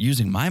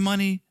using my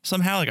money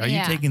somehow? Like, are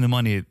you taking the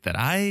money that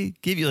I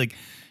give you? Like,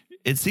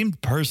 it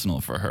seemed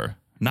personal for her.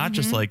 Not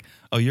just like,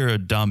 oh, you're a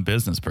dumb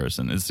business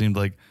person. It seemed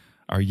like,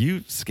 are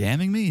you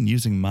scamming me and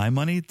using my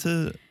money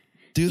to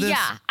do this?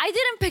 Yeah, I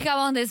didn't pick up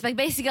on this, but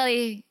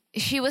basically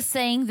she was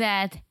saying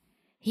that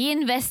he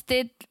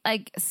invested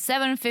like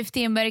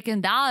 $750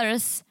 American,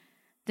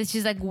 which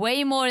is like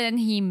way more than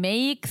he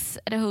makes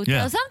at a hotel.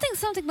 Yeah.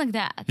 Something like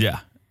that. Yeah,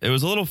 it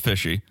was a little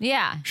fishy.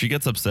 Yeah. She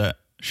gets upset.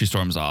 She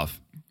storms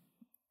off.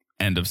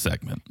 End of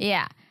segment.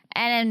 Yeah.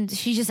 And then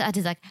she just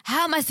acted like,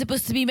 how am I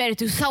supposed to be married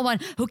to someone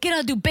who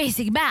cannot do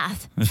basic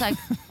math? It's like,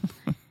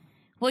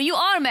 well, you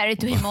are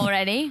married to him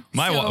already.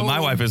 My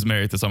wife is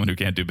married to someone who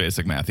can't do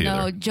basic math either.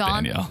 No,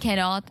 John Danielle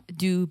cannot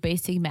do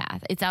basic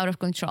math. It's out of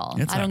control.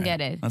 I don't get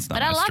it. That's not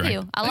but I my love strength.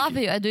 you. I love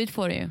you. I do it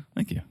for you.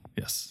 Thank you.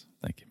 Yes.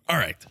 Thank you. All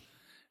right.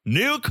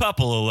 New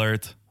couple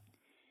alert.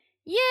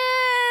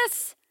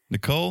 Yes.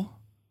 Nicole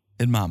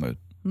and Mahmoud.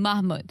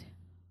 Mahmoud.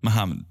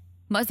 Muhammad.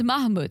 It's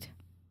Mahmoud.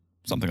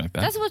 Something like that.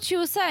 That's what she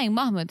was saying,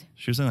 Mahmoud.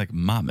 She was saying like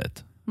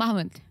Mahmoud.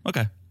 Mahmoud.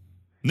 Okay.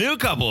 New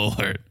couple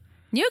alert.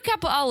 New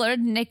couple alert,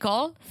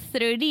 Nicole,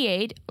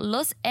 38,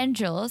 Los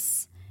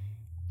Angeles.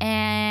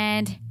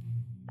 And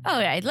all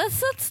right, let's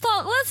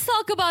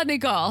talk about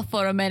Nicole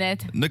for a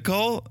minute.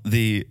 Nicole,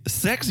 the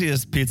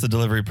sexiest pizza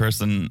delivery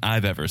person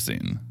I've ever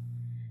seen.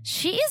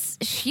 She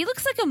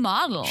looks like a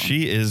model.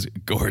 She is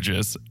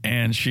gorgeous,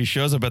 and she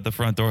shows up at the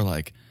front door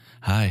like,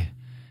 "Hi,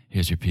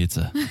 here's your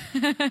pizza.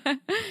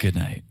 Good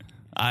night."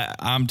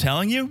 I'm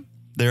telling you,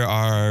 there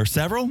are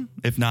several,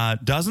 if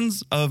not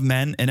dozens, of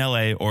men in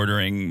LA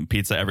ordering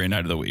pizza every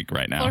night of the week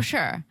right now. For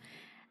sure.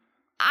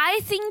 I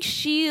think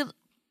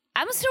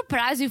I'm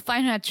surprised you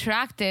find her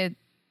attractive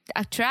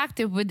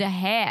with the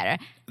hair.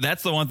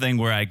 That's the one thing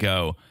where I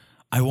go,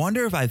 I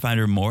wonder if I find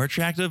her more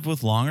attractive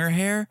with longer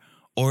hair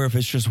or if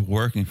it's just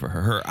working for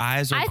her. Her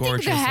eyes are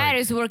gorgeous. I think the hair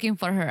is working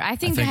for her. I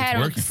think the hair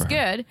looks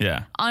good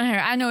on her.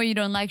 I know you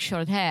don't like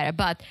short hair,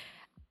 but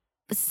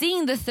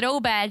seeing the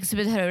throwbacks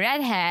with her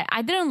red hair,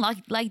 I didn't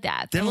like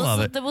that. Didn't love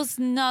it. That was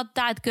not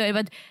that good.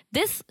 But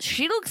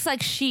she looks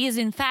like she is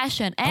in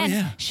fashion,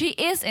 and she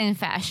is in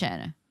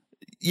fashion.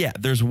 Yeah,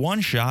 there's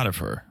one shot of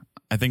her.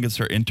 I think it's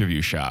her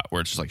interview shot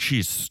where it's just like,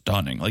 she's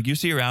stunning. Like you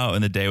see her out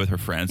in the day with her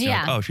friends. You're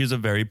like, oh, she's a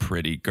very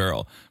pretty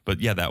girl.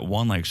 But yeah, that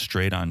one like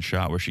straight on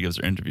shot where she gives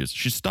her interviews,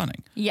 she's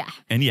stunning. Yeah.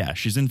 And yeah,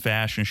 she's in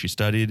fashion. She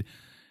studied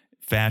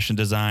fashion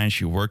design.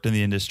 She worked in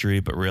the industry,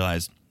 but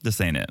realized this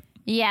ain't it.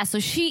 Yeah, so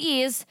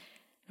she is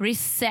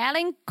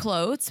reselling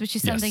clothes, which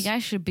is something I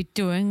should be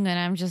doing, and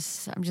I'm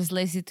just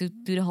lazy to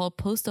do the whole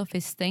post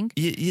office thing.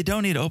 You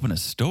don't need to open a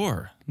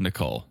store,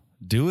 Nicole.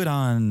 Do it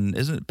on,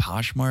 isn't it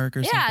Poshmark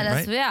or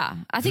something, right?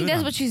 I think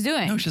that's what she's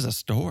doing. No, she's a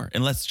store.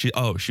 Unless she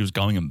was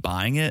going and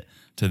buying it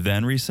to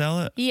then resell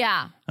it?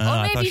 Yeah.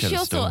 Or maybe she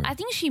also, I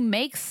think she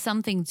makes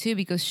something too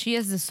because she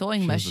has the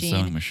sewing machine.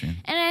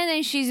 And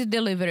then she's a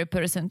delivery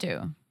person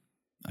too.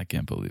 I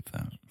can't believe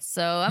that.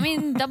 So, I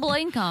mean, double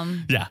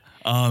income. Yeah.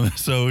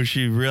 So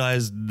she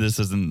realized this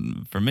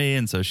isn't for me.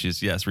 And so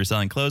she's,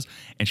 reselling clothes.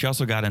 And she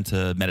also got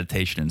into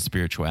meditation and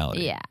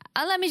spirituality. Yeah.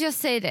 And let me just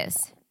say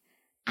this.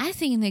 I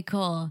think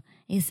Nicole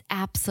is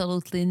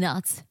absolutely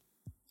nuts.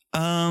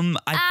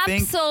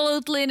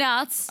 Absolutely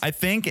nuts. I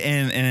think,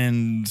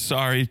 and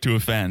sorry to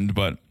offend,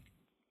 but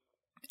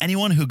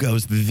anyone who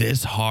goes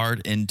this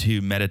hard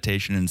into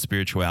meditation and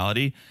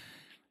spirituality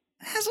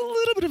has a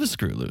little bit of a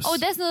screw loose. Oh,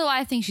 that's not why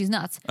I think she's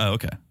nuts. Oh,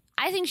 okay.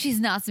 I think she's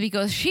nuts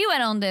because she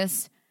went on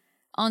this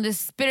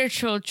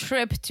spiritual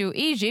trip to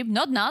Egypt.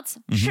 Not nuts.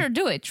 Mm-hmm. Sure,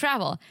 do it.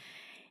 Travel.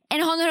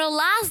 And on her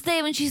last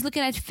day when she's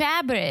looking at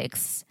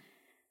fabrics,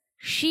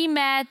 she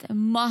met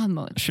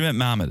Mahmoud.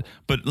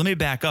 But let me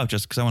back up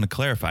just because I want to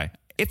clarify.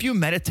 If you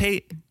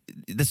meditate,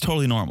 that's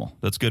totally normal.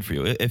 That's good for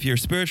you. If you're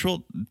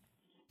spiritual,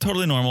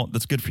 totally normal.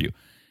 That's good for you.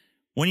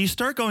 When you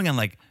start going on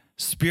like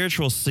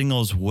spiritual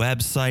singles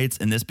websites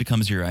and this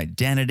becomes your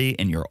identity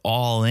and you're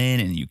all in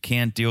and you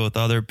can't deal with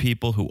other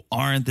people who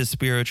aren't this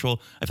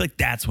spiritual, I feel like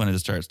that's when it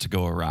starts to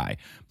go awry.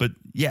 But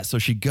yeah, so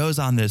she goes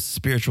on this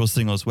spiritual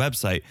singles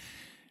website.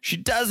 She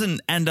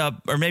doesn't end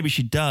up, or maybe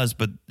she does,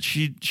 but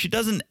she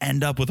doesn't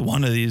end up with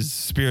one of these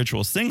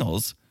spiritual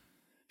singles.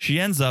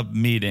 She ends up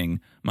meeting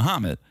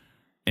Muhammad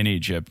in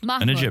Egypt,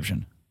 an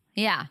Egyptian.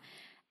 Yeah.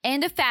 In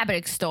the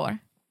fabric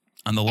store.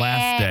 On the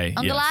last day.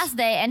 On the last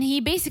day. And he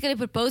basically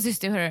proposes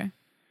to her.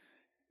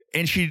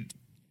 And she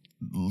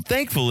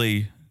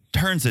thankfully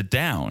turns it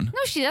down.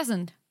 No, she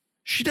doesn't.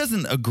 She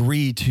doesn't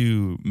agree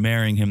to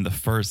marrying him the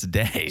first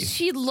day.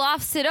 She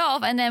laughs it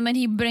off, and then when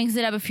he brings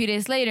it up a few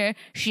days later,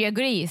 she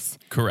agrees.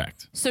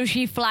 Correct. So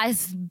she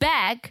flies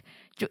back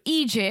to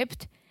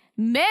Egypt,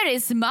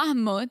 marries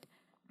Mahmoud.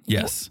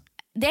 Yes.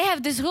 They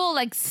have this whole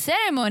like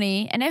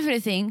ceremony and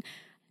everything.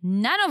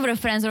 None of her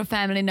friends or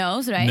family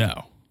knows, right?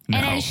 No.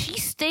 And then she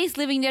stays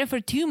living there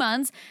for 2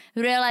 months,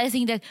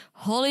 realizing that,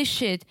 holy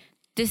shit,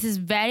 this is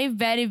very,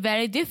 very,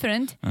 very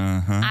different.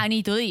 I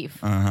need to leave.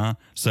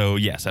 So,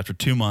 yes, after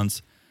 2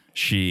 months,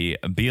 she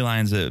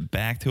beelines it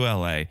back to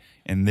LA.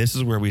 And this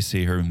is where we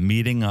see her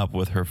meeting up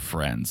with her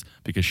friends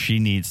because she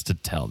needs to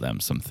tell them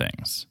some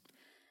things.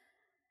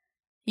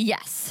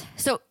 Yes.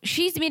 So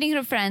she's meeting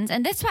her friends.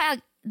 And that's why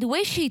the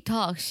way she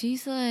talks, she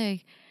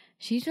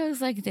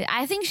talks like this.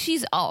 I think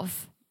she's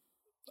off.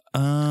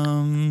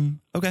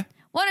 Okay.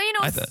 Well, you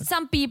know,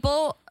 some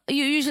people,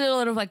 usually a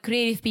lot of like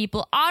creative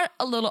people are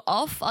a little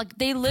off. Like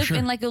they live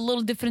in like a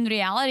little different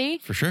reality.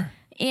 For sure.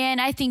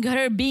 And I think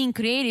her being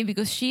creative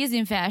because she is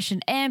in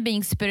fashion and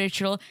being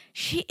spiritual,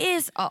 she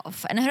is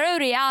off. And her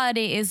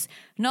reality is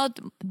not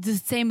the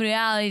same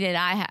reality that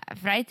I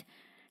have, right?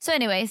 So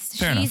anyways,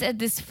 she's at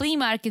this flea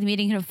market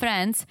meeting her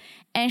friends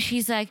and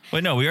she's like...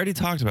 Wait, no, we already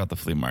talked about the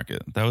flea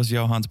market. That was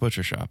Johan's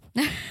Butcher Shop.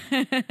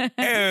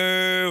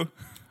 Ew.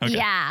 Okay.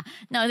 Yeah.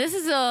 No, this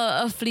is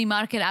a flea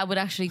market I would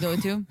actually go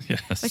to.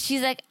 Yes. But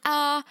she's like,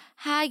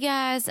 hi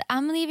guys,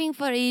 I'm leaving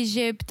for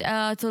Egypt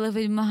to live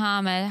with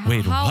Muhammad.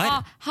 Wait,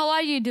 what? How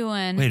are you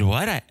doing? Wait,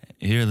 what?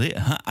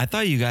 I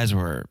thought you guys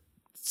were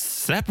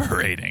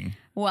separating.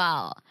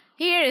 Well,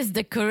 here is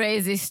the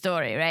crazy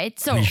story, right?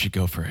 So we should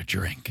go for a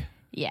drink.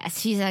 Yes,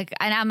 she's like,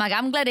 and I'm like,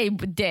 I'm glad they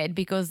did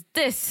because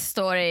this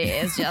story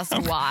is just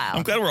wild.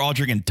 I'm glad we're all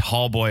drinking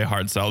tall boy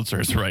hard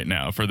seltzers right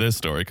now for this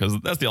story because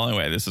that's the only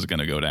way this is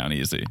going to go down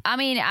easy. I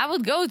mean, I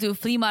would go to a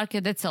flea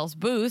market that sells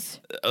booze.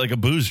 Like a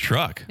booze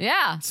truck.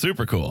 Yeah.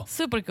 Super cool.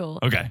 Super cool.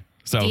 Okay.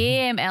 So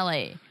Damn,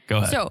 LA. Go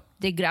ahead. So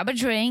they grab a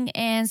drink,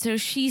 and so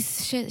she's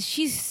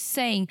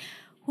saying,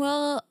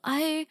 well,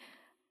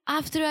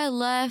 after I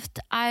left,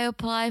 I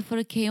applied for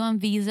a K1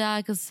 visa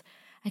because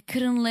I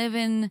couldn't live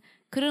in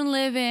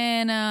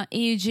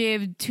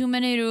Egypt. Too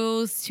many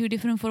rules, too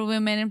different for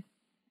women.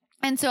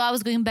 And so I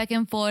was going back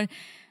and forth.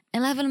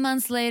 11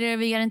 months later,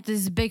 we got into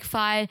this big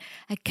fight.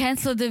 I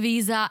canceled the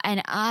visa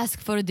and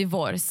asked for a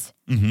divorce.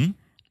 Mm-hmm.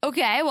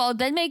 Okay, well,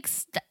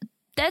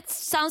 that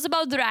sounds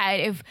about right.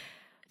 If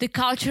the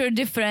cultural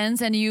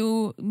difference and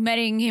you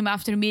marrying him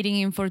after meeting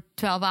him for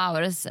 12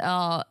 hours,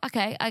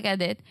 okay, I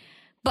get it.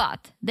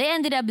 But they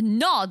ended up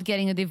not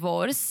getting a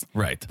divorce.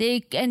 Right.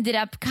 They ended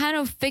up kind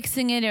of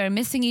fixing it or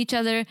missing each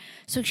other.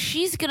 So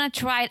she's going to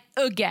try it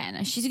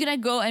again. She's going to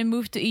go and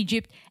move to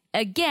Egypt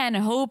again,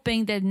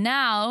 hoping that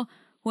now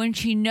when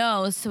she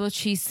knows what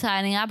she's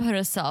signing up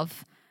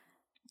herself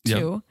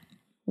to,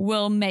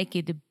 will make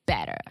it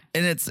better.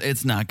 And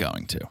it's not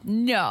going to.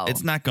 No.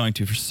 It's not going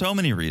to for so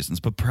many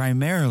reasons, but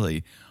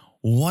primarily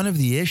one of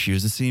the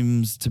issues, it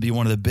seems to be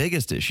one of the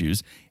biggest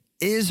issues,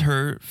 is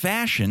her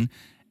fashion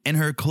and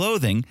her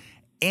clothing,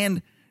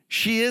 and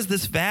she is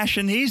this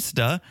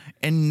fashionista,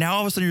 and now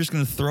all of a sudden you're just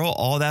going to throw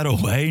all that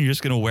away and you're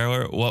just going to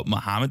wear what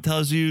Muhammad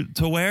tells you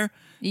to wear?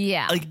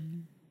 Yeah. Like,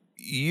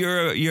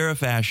 you're a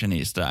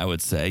fashionista, I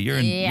would say. You're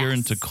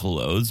into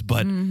clothes,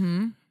 but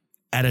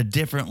at a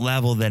different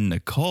level than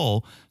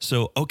Nicole.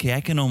 So, okay,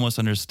 I can almost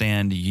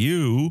understand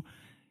you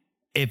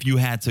if you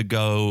had to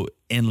go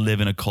and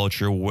live in a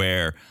culture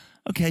where,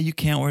 okay, you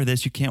can't wear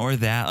this, you can't wear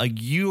that. Like,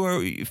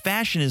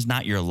 fashion is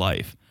not your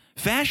life.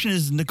 Fashion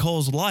is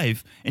Nicole's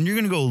life, and you're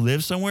going to go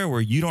live somewhere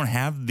where you don't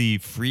have the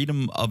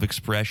freedom of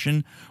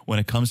expression when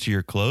it comes to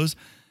your clothes.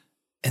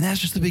 And that's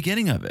just the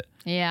beginning of it.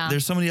 Yeah.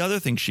 There's so many other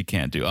things she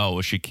can't do. Oh,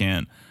 well, she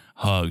can't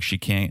hug. She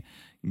can't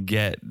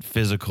get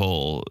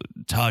physical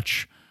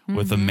touch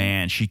with a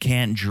man. She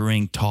can't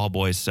drink tall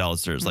boy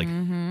seltzers. Like,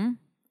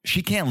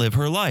 she can't live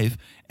her life.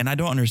 And I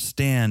don't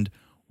understand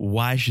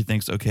why she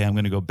thinks, okay, I'm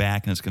going to go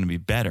back and it's going to be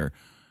better.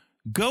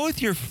 Go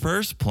with your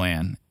first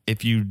plan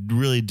if you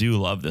really do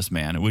love this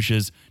man, which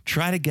is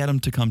try to get him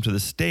to come to the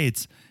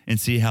States and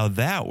see how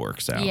that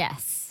works out.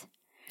 Yes.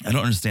 I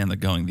don't understand the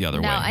going the other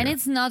way. No, and here.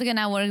 it's not going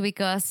to work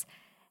because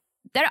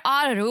there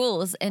are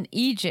rules in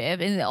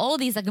Egypt, in all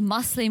these like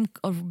Muslim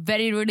or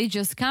very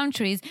religious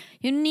countries.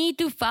 You need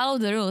to follow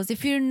the rules.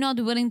 If you're not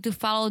willing to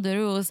follow the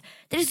rules,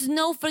 there's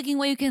no freaking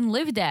way you can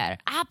live there.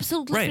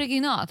 Absolutely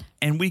freaking not.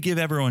 And we give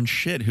everyone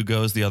shit who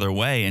goes the other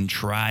way and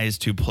tries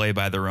to play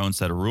by their own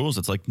set of rules.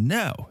 It's like,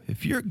 no,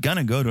 if you're going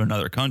to go to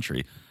another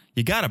country,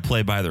 you got to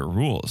play by their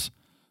rules.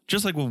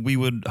 Just like we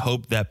would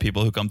hope that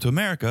people who come to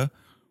America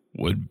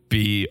would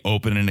be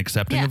open and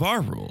accepting of our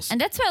rules. And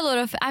that's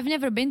why I've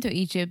never been to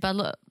Egypt,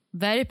 but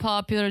very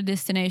popular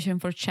destination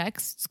for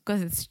Czechs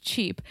because it's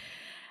cheap.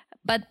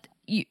 But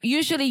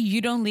usually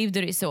you don't leave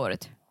the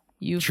resort.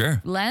 You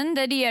land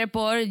at the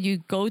airport, you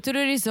go to the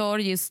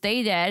resort, you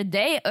stay there.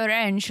 They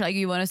arrange, like,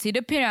 you want to see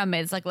the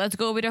pyramids, like, let's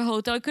go with a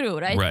hotel crew,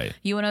 right? Right.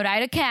 You want to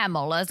ride a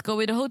camel, let's go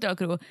with a hotel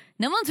crew.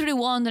 No one's really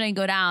wandering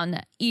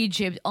around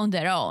Egypt on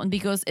their own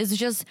because it's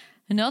just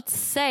not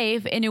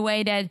safe in a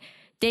way that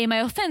they might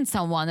offend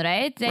someone,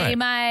 right? They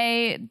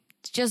might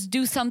just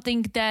do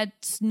something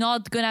that's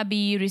not gonna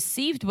be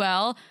received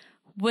well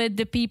with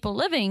the people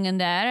living in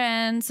there.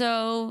 And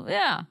so,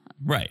 yeah.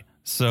 Right.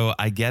 So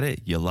I get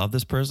it. You love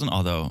this person,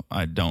 although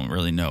I don't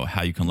really know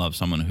how you can love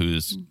someone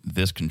who's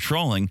this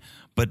controlling.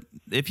 But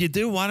if you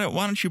do, why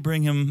don't you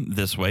bring him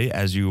this way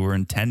as you were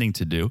intending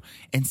to do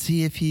and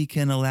see if he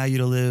can allow you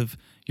to live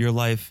your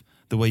life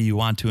the way you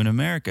want to in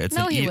America.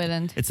 He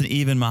wouldn't. It's an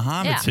even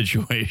Muhammad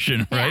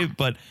situation, right? Yeah.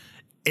 But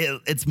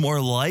it's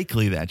more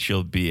likely that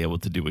she'll be able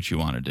to do what you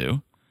want to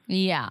do.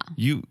 Yeah.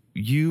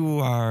 You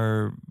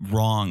are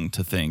wrong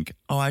to think,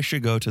 oh, I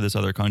should go to this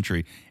other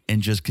country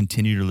and just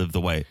continue to live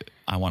the way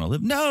I want to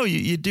live. No,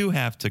 you do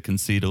have to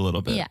concede a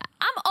little bit. Yeah.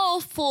 I'm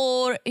all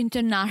for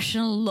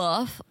international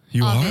love.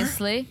 You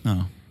obviously. are?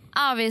 No.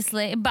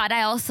 Obviously. But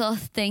I also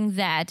think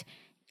that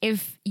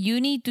if you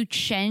need to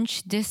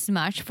change this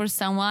much for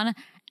someone,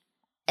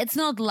 it's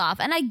not love.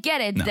 And I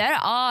get it. No. There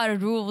are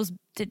rules.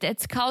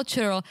 It's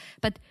cultural.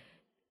 But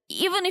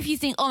even if you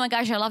think, oh my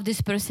gosh, I love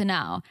this person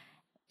now,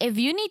 if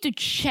you need to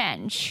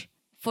change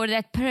for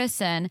that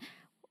person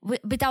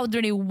without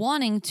really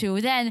wanting to,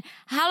 then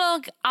how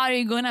long are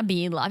you going to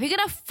be in love? You're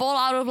going to fall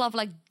out of love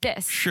like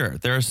this. Sure.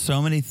 There are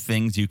so many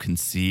things you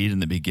concede in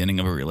the beginning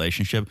of a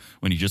relationship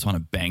when you just want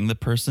to bang the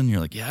person. You're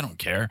like, yeah, I don't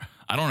care.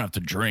 I don't have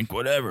to drink,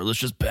 whatever. Let's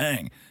just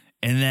bang.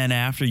 And then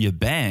after you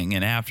bang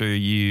and after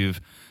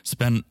you've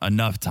spent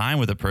enough time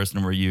with a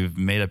person where you've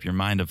made up your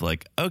mind of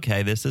like,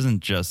 okay, this isn't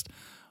just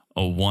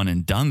a one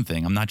and done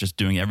thing. I'm not just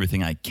doing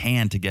everything I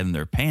can to get in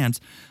their pants.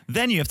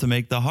 Then you have to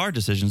make the hard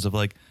decisions of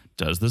like,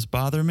 does this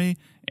bother me?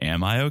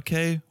 Am I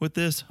okay with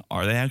this?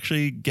 Are they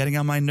actually getting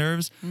on my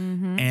nerves?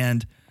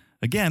 And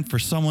again, for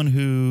someone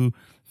who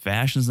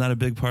fashion's not a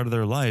big part of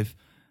their life,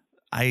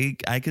 I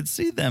could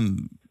see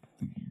them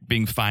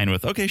being fine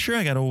with, okay, sure,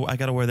 I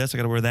gotta wear this, I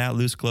gotta wear that,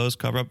 loose clothes,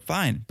 cover up,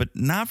 fine. But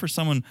not for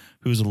someone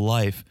whose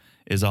life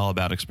is all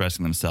about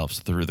expressing themselves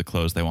through the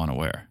clothes they want to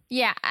wear.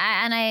 Yeah,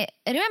 and I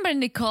remember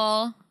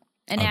Nicole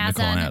and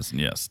Nicole and Asin,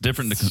 yes.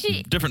 Different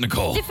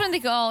Nicole. Different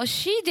Nicole.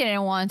 She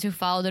didn't want to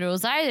follow the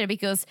rules either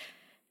because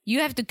you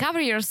have to cover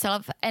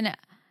yourself and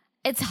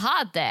it's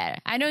hot there.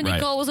 I know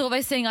Nicole was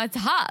always saying it's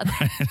hot.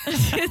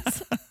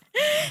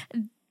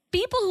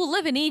 People who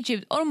live in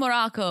Egypt or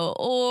Morocco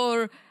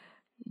or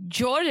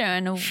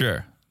Jordan.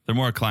 Sure. They're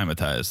more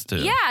acclimatized too.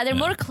 Yeah, they're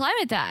more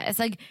acclimatized.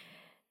 Like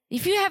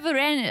if you have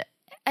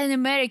an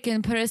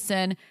American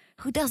person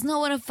who does not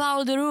want to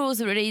follow the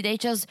rules really, they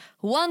just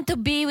want to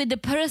be with the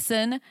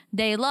person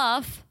they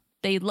love,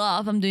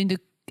 I'm doing the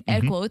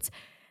air quotes,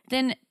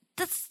 then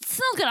it's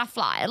not gonna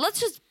fly. Let's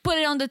just put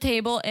it on the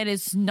table. It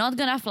is not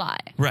gonna fly.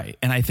 Right.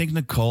 And I think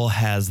Nicole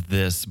has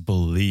this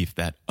belief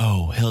that,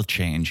 oh, he'll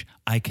change.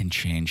 I can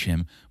change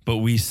him. But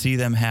we see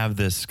them have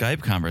this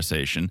Skype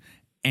conversation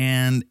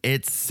and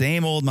it's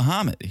same old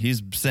Muhammad.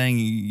 He's saying,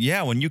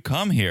 yeah, when you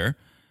come here,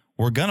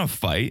 we're gonna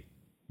fight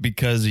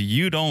because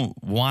you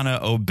don't want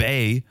to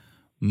obey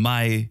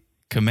my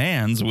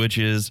commands, which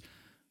is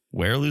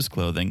wear loose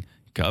clothing,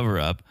 cover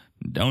up,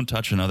 don't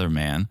touch another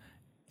man.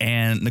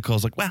 And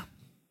Nicole's like, well,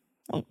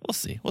 we'll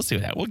see. We'll see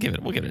what happens.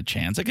 We'll give it a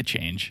chance. It could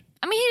change.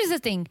 I mean, here's the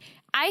thing.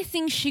 I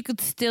think she could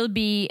still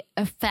be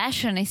a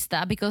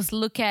fashionista because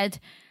look at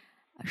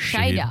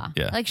Shaida.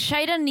 Yeah. Like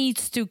Shaida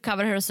needs to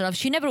cover herself.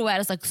 She never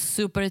wears like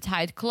super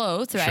tight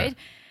clothes, right?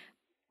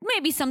 Sure.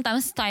 Maybe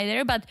sometimes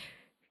tighter, but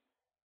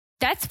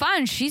that's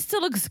fine. She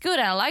still looks good.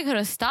 I like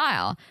her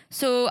style.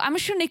 So I'm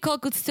sure Nicole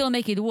could still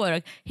make it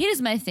work.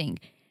 Here's my thing.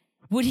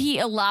 Would he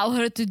allow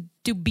her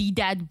to be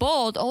that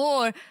bold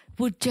or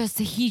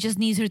he just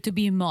needs her to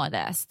be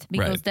modest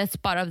because that's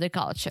part of the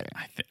culture?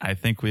 I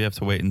think we have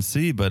to wait and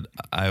see, but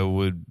I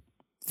would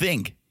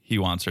think he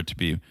wants her to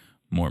be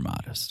more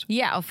modest.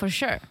 Yeah, for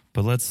sure.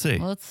 But let's see.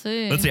 Let's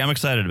see. I'm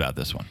excited about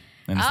this one.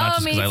 And it's not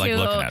just because I like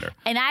looking at her.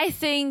 And I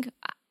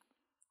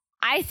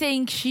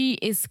think she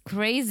is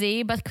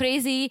crazy, but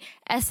crazy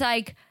as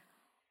like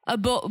a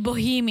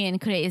bohemian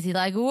crazy.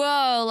 Like,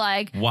 whoa,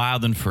 like...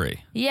 wild and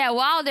free. Yeah,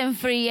 wild and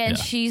free. And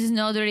she's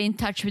not really in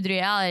touch with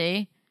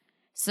reality.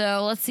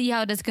 So let's see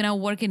how that's going to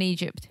work in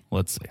Egypt.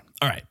 Let's see.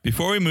 All right.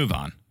 Before we move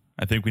on,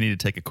 I think we need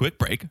to take a quick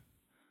break.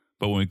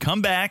 But when we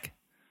come back,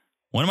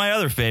 one of my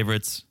other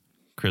favorites,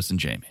 Chris and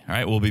Jamie. All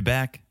right. We'll be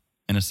back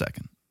in a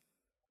second.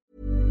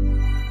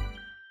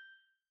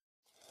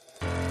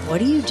 What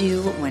do you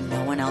do when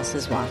no one else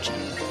is watching?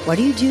 What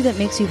do you do that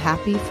makes you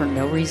happy for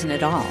no reason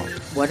at all?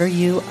 What are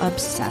you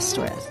obsessed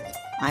with?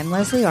 I'm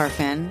Leslie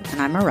Arfin,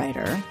 and I'm a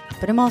writer,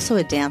 but I'm also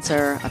a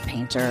dancer, a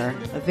painter,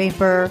 a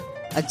vapor,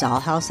 a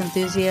dollhouse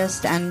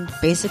enthusiast, and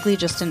basically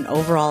just an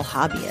overall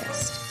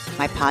hobbyist.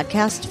 My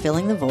podcast,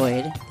 Filling the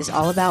Void, is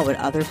all about what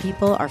other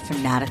people are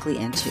fanatically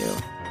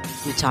into.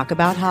 We talk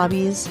about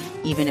hobbies,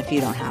 even if you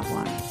don't have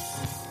one.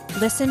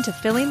 Listen to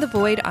Filling the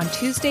Void on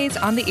Tuesdays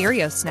on the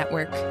Arios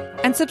Network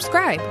and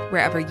subscribe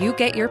wherever you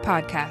get your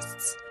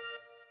podcasts.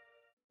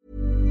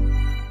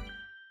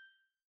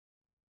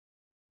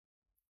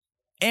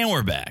 And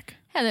we're back.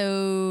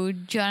 Hello,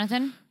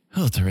 Jonathan.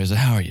 Hello, Teresa.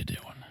 How are you doing?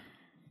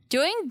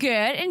 Doing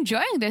good.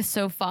 Enjoying this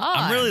so far.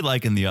 I'm really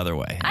liking the other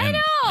way. I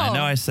know. I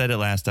know I said it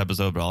last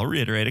episode, but I'll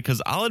reiterate it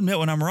because I'll admit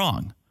when I'm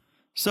wrong.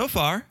 So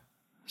far,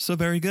 so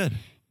very good.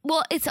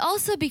 Well, it's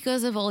also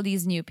because of all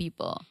these new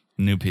people.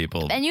 New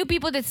people. And new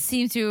people that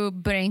seem to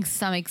bring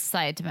some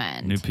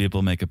excitement. New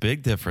people make a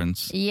big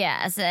difference.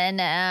 Yes,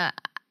 and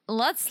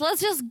let's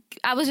just,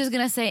 I was just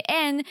going to say,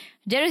 and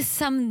there is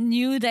some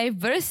new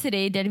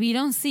diversity that we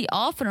don't see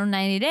often on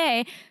 90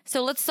 Day,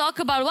 so let's talk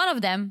about one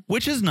of them.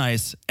 Which is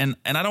nice, and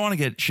I don't want to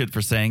get shit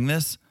for saying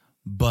this,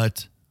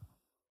 but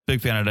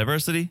big fan of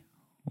diversity,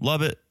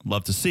 love it,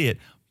 love to see it,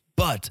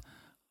 but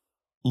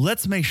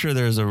let's make sure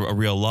there's a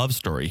real love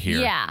story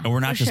here. Yeah, and we're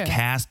not just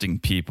casting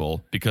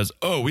people because,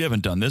 oh, we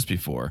haven't done this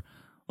before.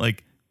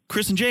 Like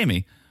Chris and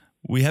Jamie,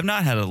 we have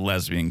not had a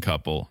lesbian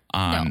couple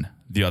on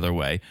The Other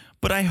Way,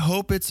 but I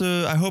hope it's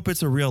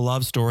a real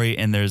love story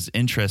and there's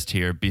interest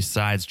here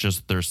besides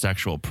just their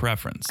sexual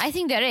preference. I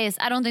think there is.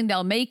 I don't think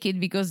they'll make it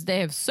because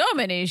they have so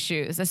many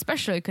issues,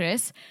 especially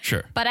Chris.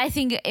 Sure. But I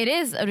think it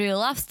is a real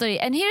love story.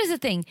 And here's the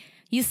thing.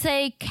 You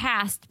say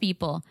cast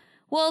people.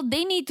 Well,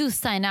 they need to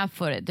sign up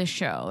for it, the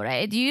show,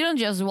 right? You don't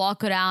just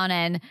walk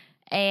around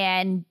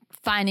and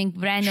finding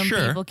random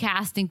people,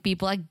 casting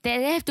people. Like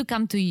they have to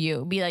come to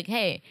you, be like,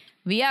 hey,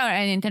 we are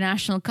an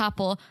international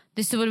couple.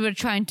 This is what we're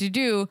trying to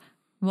do.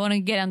 We want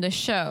to get on the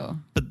show.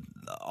 But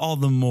all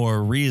the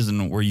more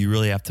reason where you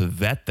really have to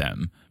vet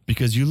them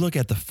because you look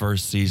at the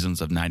first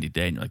seasons of 90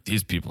 Day and you're like,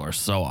 these people are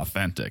so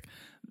authentic.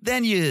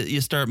 then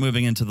you start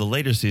moving into the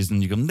later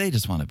season. You go, they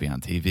just want to be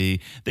on TV.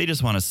 They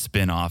just want to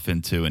spin off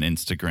into an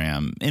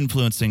Instagram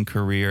influencing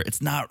career.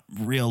 It's not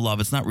real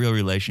love. It's not real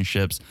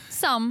relationships.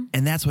 And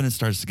that's when it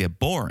starts to get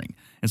boring.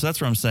 And so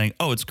that's where I'm saying,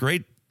 it's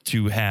great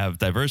to have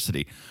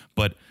diversity,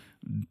 but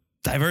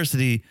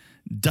diversity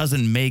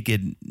doesn't make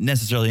it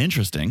necessarily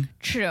interesting.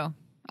 True.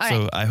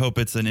 I hope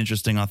it's an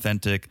interesting,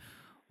 authentic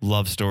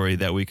love story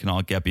that we can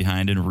all get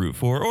behind and root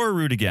for or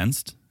root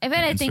against. If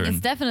I think it's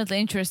definitely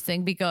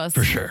interesting because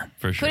for sure.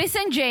 Chris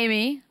and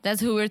Jamie, that's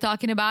who we're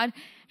talking about,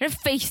 they're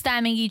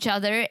FaceTiming each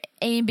other,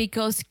 and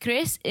because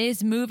Chris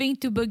is moving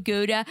to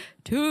Bogota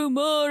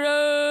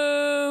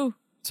tomorrow.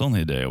 It's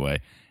only a day away,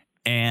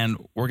 and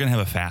we're gonna have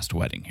a fast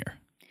wedding here.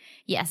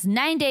 Yes,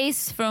 9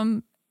 days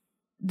from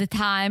the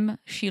time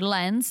she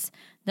lands,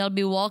 they'll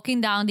be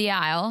walking down the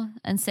aisle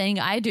and saying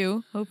 "I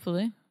do."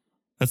 Hopefully,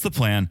 that's the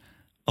plan.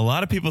 A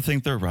lot of people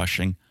think they're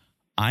rushing.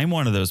 I'm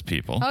one of those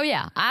people. Oh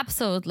yeah,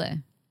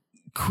 absolutely.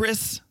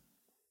 Chris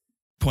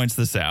points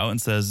this out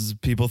and says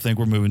people think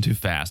we're moving too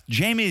fast.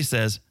 Jamie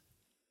says,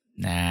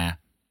 nah,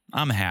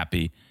 I'm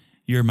happy.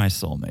 You're my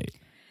soulmate.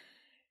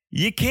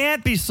 You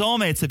can't be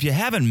soulmates if you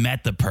haven't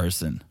met the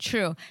person.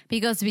 True,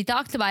 because we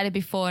talked about it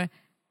before.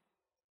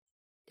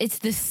 It's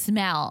the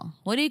smell.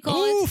 What do you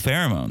call it?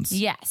 Pheromones.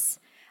 Yes.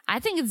 I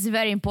think it's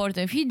very important.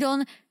 If you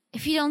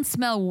don't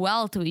smell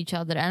well to each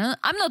other, and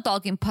I'm not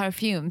talking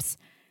perfumes,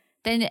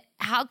 then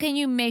how can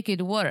you make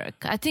it work?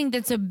 I think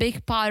that's a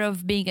big part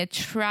of being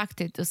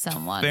attracted to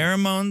someone.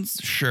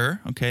 Pheromones, sure.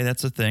 Okay,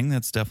 that's a thing.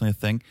 That's definitely a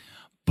thing.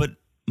 But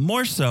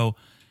more so,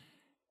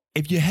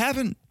 if you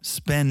haven't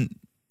spent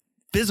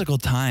physical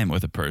time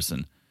with a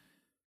person,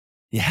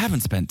 you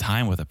haven't spent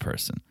time with a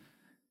person.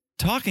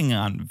 Talking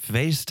on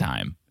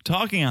FaceTime,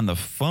 talking on the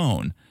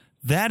phone,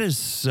 that is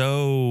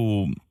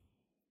so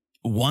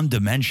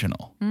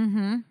one-dimensional.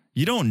 Mm-hmm.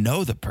 You don't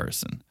know the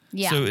person.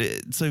 Yeah.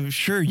 So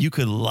sure, you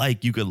could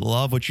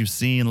love what you've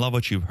seen, love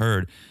what you've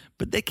heard,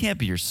 but they can't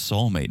be your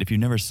soulmate if you've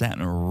never sat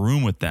in a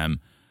room with them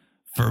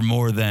for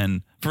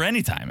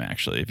any time,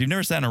 actually. If you've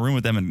never sat in a room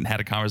with them and had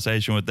a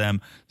conversation with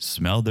them,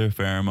 smelled their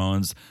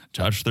pheromones,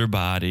 touched their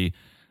body,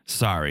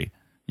 sorry,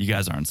 you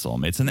guys aren't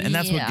soulmates. And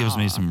that's what gives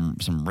me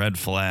some red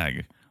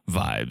flag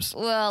vibes.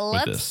 Well,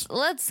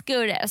 let's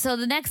go there. So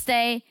the next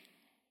day,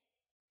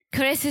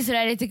 Chris is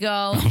ready to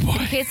go.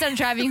 The kids are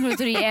driving her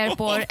to the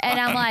airport, and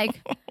I'm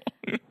like,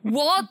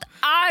 what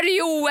are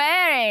you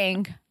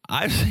wearing?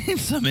 I've seen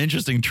some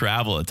interesting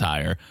travel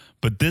attire,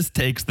 but this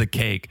takes the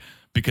cake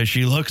because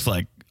she looks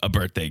like a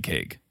birthday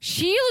cake.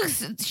 She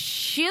looks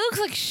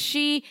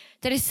like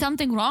there is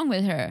something wrong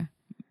with her.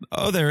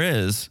 Oh, there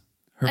is.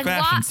 Her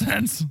fashion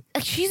sense.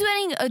 She's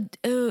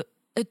wearing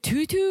a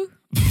tutu.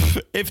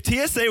 If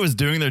TSA was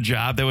doing their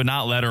job, they would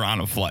not let her on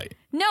a flight.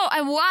 No,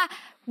 and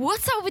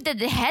what's up with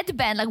the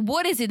headband? Like,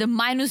 what is it?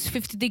 minus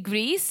 50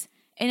 degrees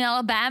in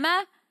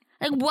Alabama?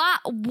 Like,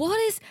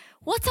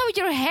 what's up with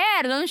your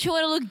hair? Don't you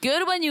want to look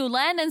good when you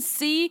land and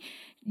see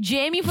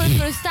Jamie for the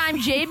first time?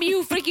 Jamie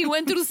who freaking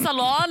went to the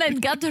salon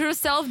and got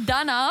herself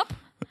done up?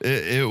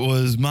 It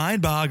was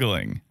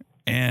mind-boggling.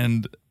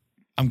 And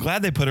I'm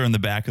glad they put her in the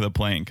back of the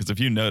plane because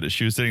if you notice,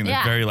 she was sitting in the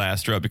very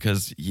last row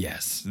because,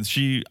 yes,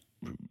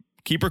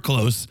 keep her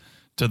close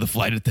to the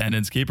flight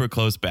attendants. Keep her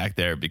close back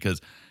there because,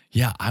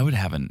 I would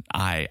have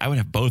I would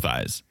have both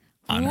eyes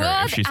on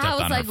her if she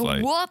stepped on her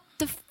flight. What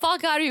the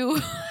fuck are you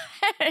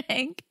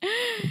wearing?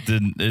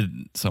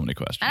 So many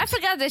questions. And I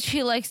forgot that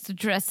she likes to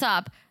dress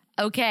up.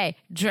 Okay,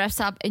 dress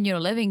up in your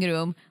living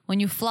room when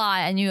you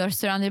fly and you are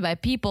surrounded by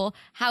people.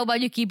 How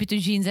about you keep it to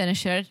jeans and a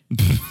shirt?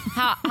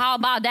 How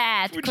about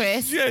that,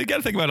 Chris? Yeah, you got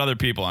to think about other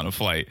people on a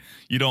flight.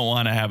 You don't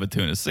want to have a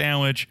tuna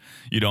sandwich.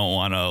 You don't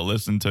want to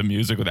listen to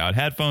music without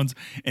headphones.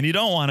 And you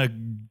don't want to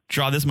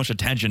draw this much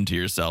attention to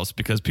yourselves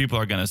because people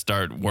are going to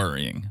start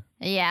worrying.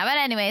 Yeah, but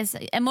anyways,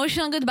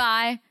 emotional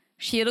goodbye.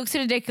 She looks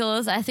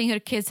ridiculous. I think her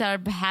kids are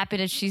happy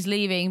that she's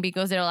leaving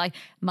because they're like,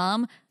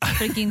 Mom,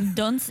 freaking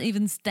don't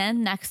even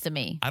stand next to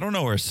me. I don't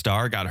know where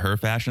Star got her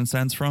fashion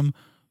sense from,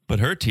 but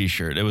her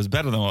t-shirt, it was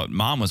better than what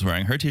Mom was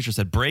wearing. Her t-shirt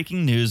said,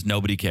 breaking news,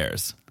 nobody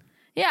cares.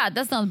 Yeah,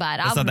 that's not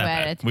bad. I'll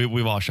wear it.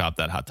 We've all shopped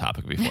that Hot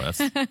Topic before.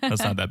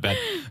 That's not that bad.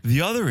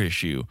 The other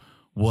issue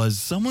was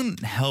someone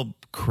help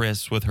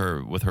Chris with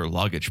her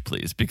luggage,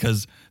 please,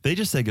 because they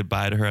just say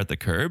goodbye to her at the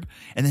curb,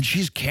 and then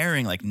she's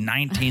carrying like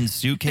 19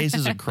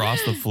 suitcases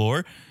across the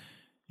floor.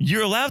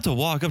 You're allowed to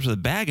walk up to the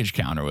baggage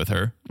counter with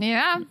her.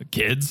 Yeah.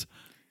 Kids,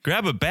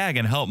 grab a bag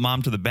and help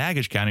Mom to the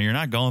baggage counter. You're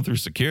not going through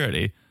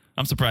security.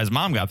 I'm surprised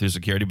Mom got through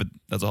security, but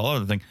that's a whole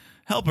other thing.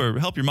 Help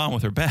your mom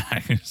with her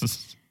bag.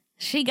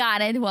 She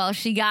got it. Well,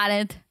 she got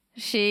it.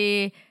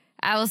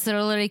 I was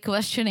literally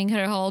questioning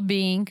her whole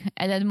being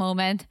at that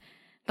moment.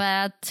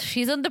 But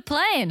she's on the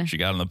plane. She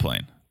got on the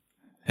plane,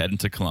 heading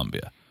to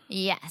Colombia.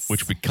 Yes.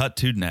 Which we cut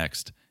to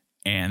next.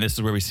 And this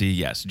is where we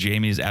see,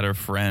 Jamie's at her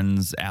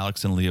friends,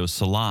 Alex and Leo's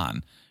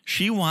salon.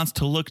 She wants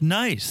to look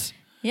nice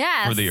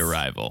for the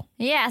arrival.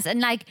 Yes, and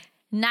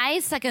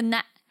nice like a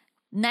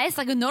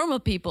normal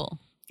people.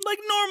 Like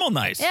normal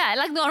nice. Yeah,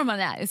 like normal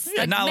nice.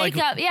 Yeah, not like-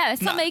 makeup.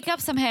 Some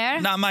makeup, some hair.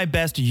 Not my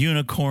best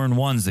unicorn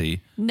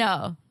onesie.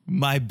 No.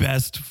 My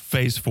best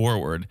face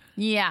forward.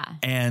 Yeah.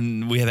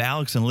 And we have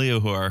Alex and Leo,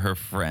 who are her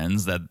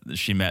friends that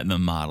she met in the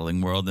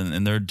modeling world,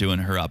 and they're doing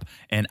her up.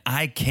 And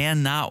I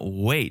cannot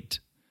wait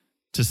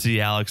to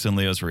see Alex and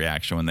Leo's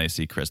reaction when they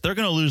see Chris. They're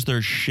going to lose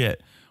their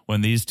shit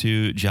when these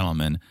two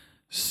gentlemen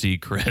see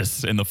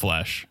Chris in the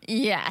flesh.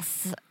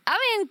 Yes.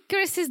 I mean,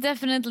 Chris is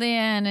definitely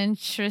an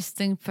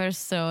interesting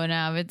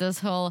persona with this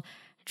whole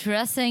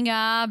dressing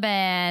up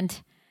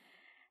and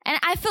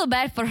I feel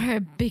bad for her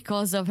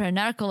because of her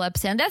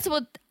narcolepsy. And that's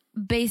what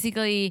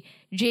basically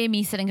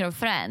Jamie's telling her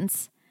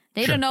friends.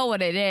 They Sure. don't know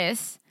what it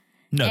is.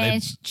 No,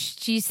 And they,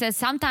 she says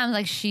sometimes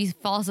like she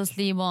falls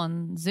asleep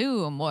on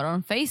Zoom or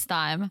on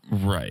FaceTime.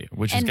 right,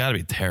 which has And- got to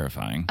be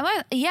terrifying.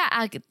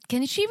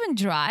 Can she even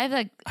drive?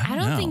 Like, I don't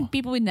don't know. think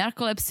people with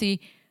narcolepsy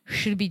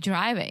should be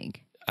driving.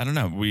 I don't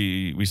know.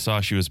 We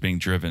saw she was being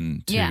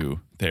driven to Yeah.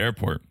 the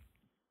airport,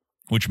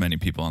 which many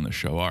people on the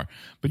show are.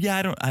 But yeah,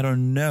 I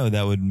don't know.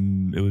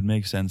 It would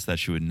make sense that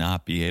she would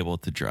not be able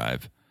to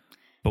drive.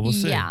 But we'll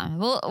see. Yeah,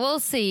 we'll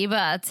see.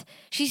 But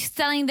she's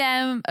telling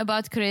them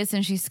about Chris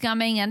and she's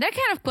coming, and they're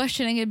kind of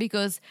questioning it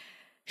because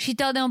she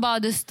told them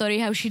about the story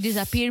how she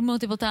disappeared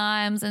multiple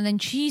times, and then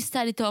she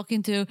started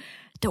talking to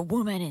the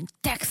woman in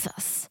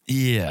Texas,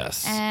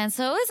 Yes. and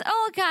so it's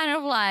all kind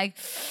of like.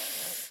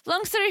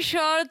 Long story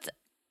short,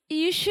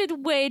 you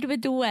should wait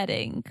with the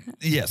wedding.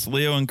 Yes,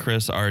 Leo and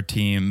Chris, our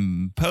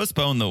team,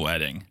 postpone the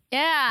wedding. Why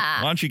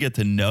Yeah, don't you get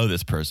to know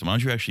this person? Why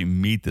don't you actually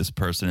meet this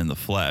person in the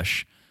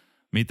flesh?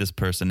 Meet this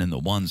person in the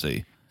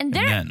onesie. and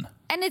then,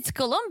 it's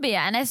Colombia,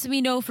 and as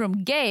we know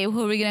from Gabe,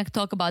 who we're gonna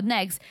talk about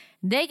next,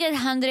 they get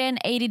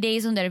 180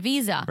 days on their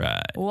visa.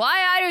 Right.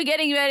 Why are you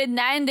getting married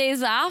 9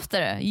 days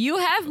after? You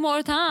have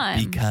more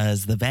time.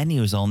 because the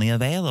venue is only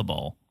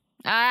available.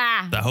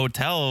 The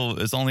hotel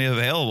is only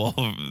available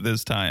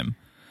this time.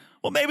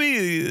 Well,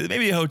 maybe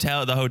the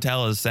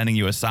hotel is sending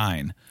you a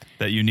sign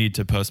that you need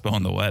to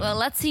postpone the wedding. Well,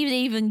 let's see if they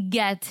even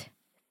get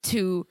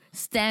to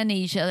stand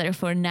each other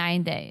for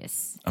 9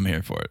 days. I'm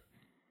here for it.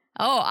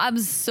 Oh, I'm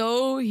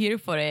so here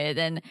for it.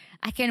 And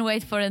I can't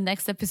wait for the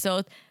next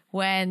episode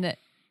when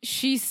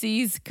she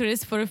sees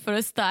Chris for the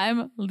first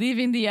time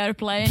leaving the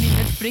airplane in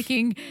that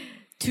freaking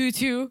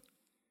tutu.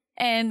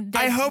 And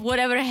I that's hope-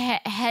 whatever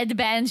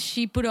headband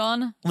she put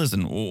on.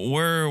 Listen,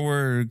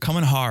 we're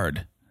coming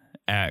hard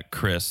at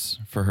Chris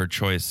for her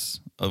choice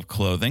of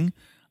clothing.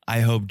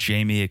 I hope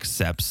Jamie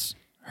accepts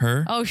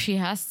her. Oh, she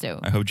has to.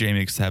 I hope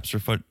Jamie accepts her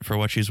for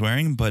what she's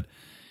wearing. But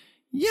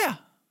yeah,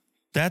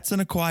 that's an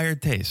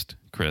acquired taste,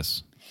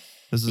 Chris.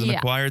 This is an Yeah.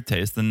 acquired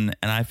taste, and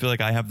I feel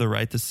like I have the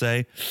right to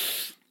say,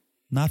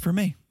 not for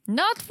me.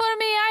 Not for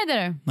me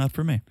either. Not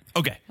for me.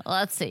 Okay.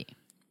 Let's see.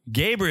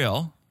 Gabe,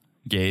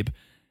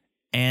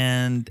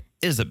 and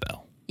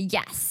Isabel.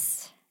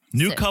 Yes.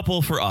 New So-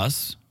 couple for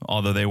us,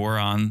 although they were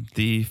on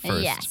the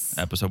first Yes.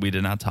 episode. We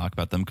did not talk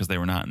about them because they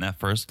were not in that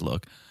first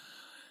look.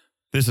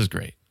 This is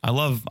great. I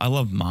love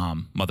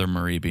Mother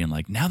Marie being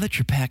like, now that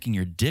you're packing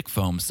your dick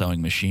foam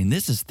sewing machine,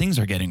 things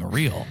are getting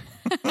real.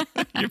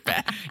 you're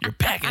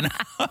packing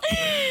up.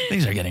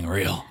 Things are getting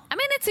real. I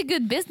mean, it's a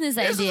good business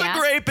This idea. is a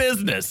great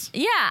business.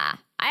 Yeah.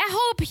 I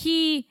hope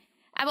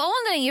I'm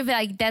wondering if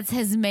like that's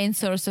his main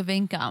source of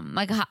income.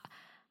 Like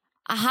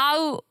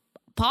how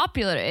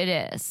popular it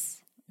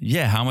is.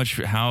 Yeah,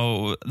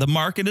 how the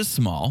market is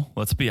small,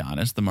 let's be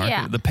honest.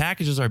 The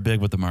packages are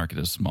big, but the market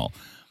is small.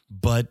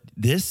 But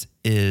this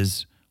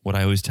is what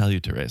I always tell you,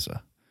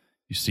 Teresa.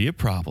 You see a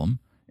problem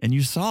and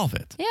you solve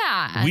it.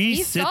 Yeah,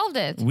 he solved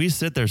it. We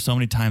sit there so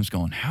many times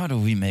going, how do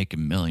we make $1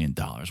 million?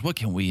 What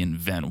can we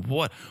invent?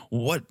 What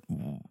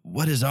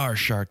is our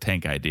Shark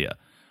Tank idea?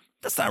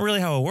 That's not really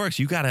how it works.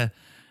 You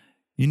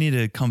need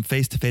to come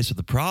face to face with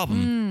the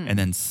problem and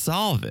then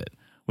solve it,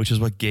 which is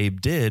what Gabe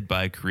did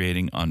by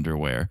creating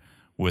underwear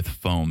with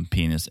foam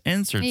penis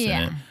inserts in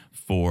it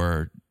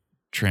for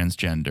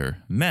transgender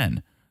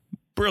men.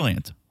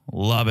 Brilliant.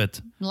 Love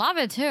it. Love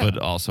it too. But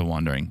also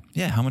wondering,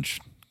 how much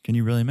can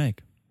you really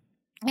make?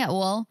 Yeah,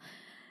 well,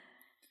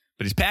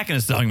 But he's packing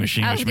a sewing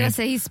machine, I was which going to means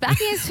say he's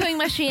packing his sewing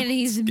machine and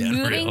he's Getting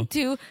moving real.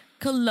 to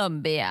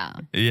Colombia.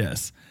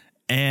 yes.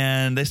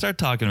 And they start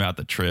talking about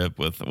the trip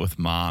with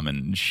mom,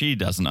 and she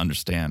doesn't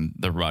understand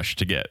the rush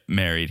to get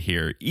married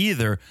here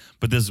either.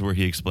 But this is where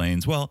he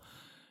explains, well,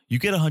 you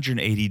get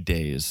 180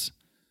 days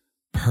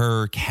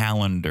per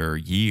calendar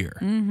year.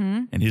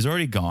 Mm-hmm. And he's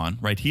already gone,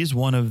 right? He's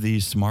one of the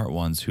smart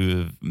ones who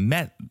have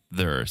met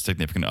their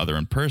significant other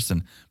in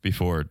person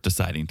before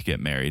deciding to get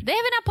married. They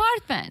have an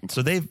apartment.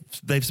 So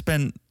they've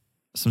spent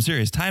some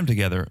serious time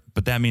together,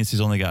 but that means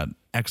he's only got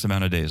X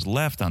amount of days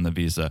left on the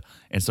visa.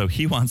 And so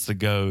he wants to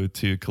go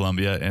to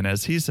Colombia and,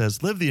 as he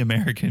says, live the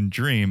American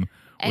dream,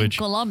 And which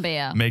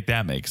Colombia.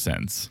 make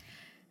sense.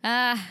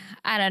 I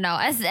don't know.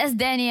 As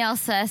Danielle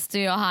says to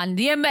Johan,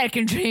 the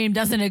American dream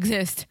doesn't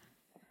exist.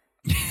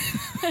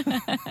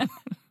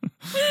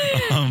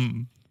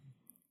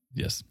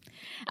 Yes.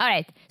 All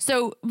right.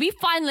 So we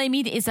finally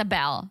meet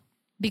Isabel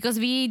because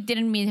we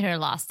didn't meet her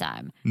last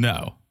time.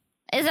 No.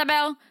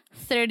 Isabel,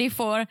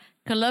 34,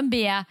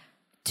 Colombia,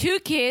 2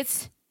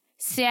 kids,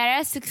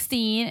 Sarah,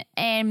 16,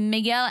 and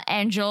Miguel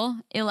Angel,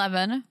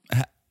 11.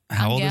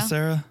 How old Angel, is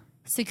Sarah?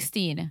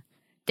 16.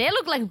 They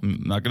look like,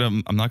 I'm not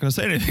gonna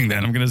say anything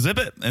then. I'm gonna zip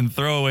it and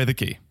throw away the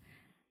key.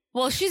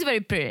 well, she's very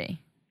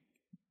pretty.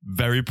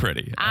 Very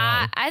pretty.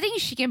 I think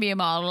she can be a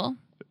model.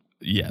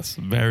 Yes,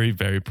 very,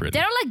 very pretty.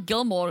 They're like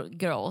Gilmore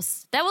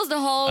Girls. That was the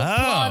whole Oh.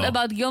 plot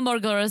about Gilmore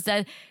Girls,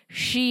 that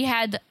she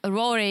had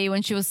Rory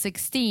when she was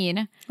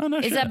 16. Oh, no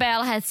shit.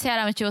 Isabel had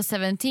Sarah when she was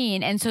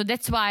 17. And so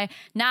that's why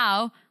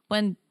now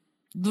when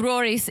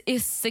Rory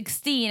is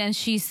 16 and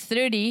she's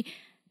 30,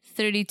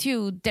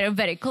 32, they're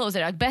very close.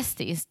 They're like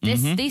besties.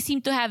 They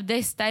seem to have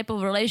this type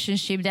of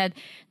relationship that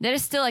they're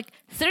still like,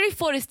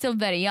 34 is still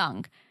very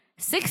young.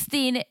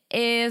 16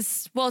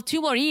 is, well,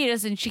 2 more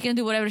years and she can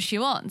do whatever she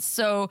wants.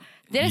 So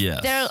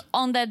they're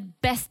on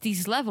that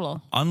besties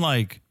level.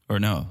 Like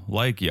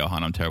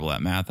Johan, I'm terrible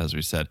at math, as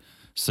we said.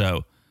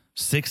 So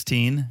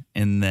 16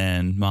 and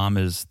then mom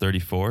is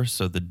 34.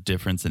 So the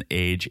difference in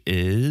age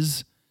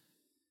is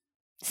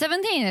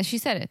 17, as she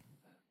said it.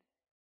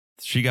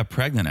 she got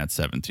pregnant at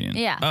 17.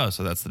 Yeah. Oh,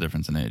 so that's the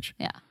difference in age.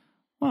 Yeah.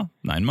 Well,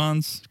 9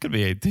 months. Could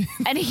be 18.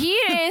 And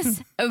here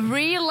is a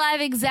real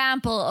life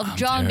example of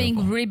John being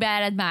terrible. really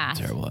bad at math.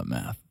 Terrible at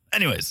math.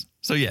 Anyways,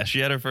 so yeah, she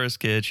had her first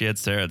kid. She had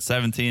Sarah at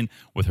 17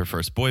 with her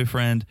first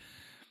boyfriend.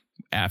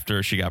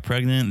 After she got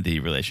pregnant, the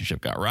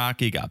relationship got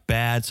rocky, got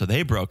bad. So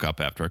they broke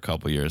up after a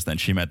couple years. Then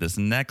she met this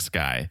next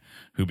guy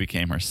who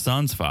became her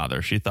son's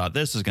father. She thought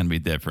this was going to be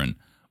different,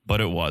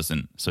 but it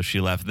wasn't. So she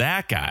left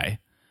that guy.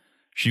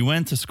 She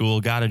went to school,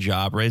 got a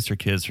job, raised her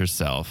kids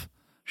herself.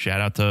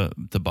 Shout out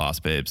to Boss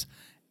Babes.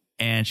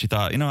 And she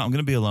thought, I'm going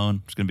to be alone.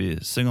 I'm just going to be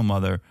a single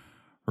mother,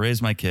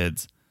 raise my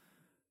kids.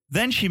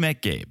 Then she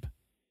met Gabe.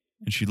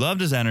 And she loved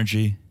his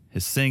energy,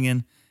 his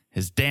singing,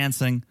 his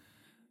dancing.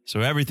 So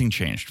everything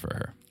changed for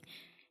her.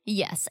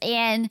 Yes.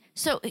 And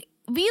so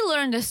we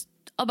learned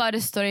about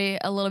this story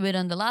a little bit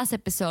on the last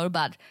episode,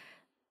 but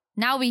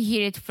now we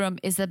hear it from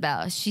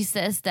Isabel. She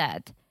says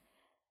that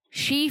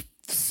she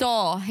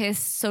saw his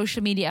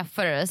social media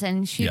first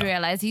and she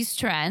realized he's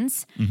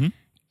trans. Mm-hmm.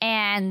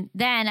 And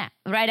then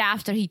right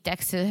after he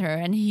texted her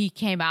and he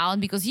came out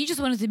because he just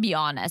wanted to be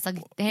honest. Like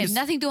they had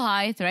nothing to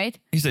hide, right?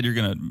 He said, you're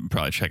going to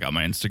probably check out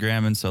my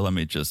Instagram. And so let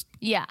me just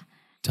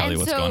tell you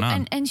what's going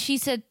on. And she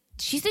said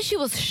she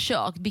was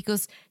shocked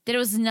because there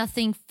was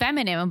nothing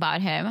feminine about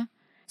him.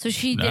 So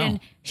she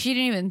didn't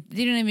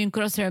even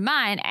cross her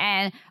mind.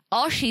 And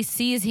all she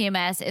sees him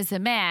as is a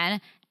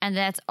man. And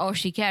that's all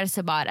she cares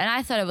about. And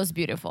I thought it was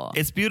beautiful.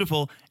 It's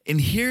beautiful. And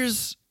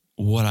here's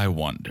what I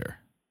wonder.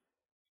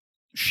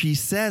 She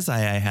says I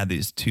had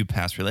these 2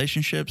 past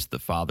relationships, the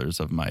fathers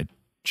of my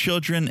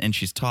children, and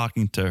she's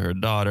talking to her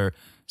daughter,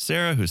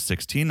 Sarah, who's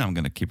 16. I'm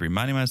going to keep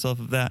reminding myself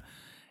of that.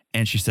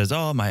 And she says,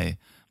 my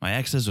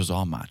exes was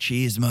all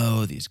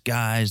machismo, these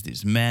guys,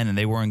 these men, and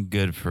they weren't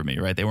good for me,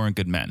 right? They weren't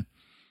good men.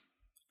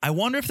 I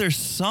wonder if there's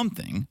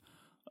something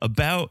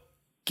about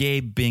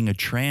Gabe being a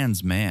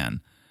trans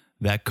man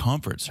that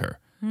comforts her.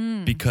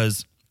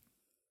 Because,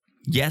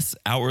 yes,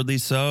 outwardly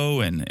so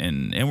and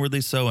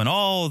inwardly so in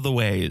all the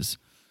ways,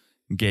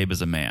 Gabe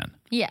is a man.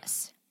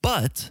 Yes.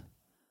 But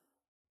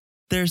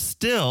there's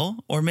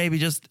still, or maybe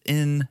just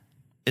in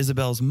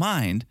Isabel's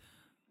mind,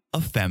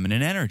 a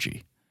feminine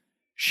energy.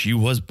 She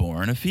was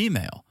born a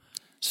female.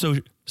 So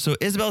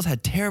Isabel's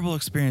had terrible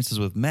experiences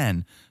with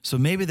men. So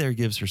maybe there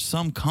gives her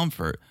some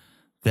comfort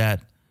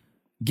that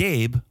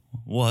Gabe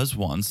was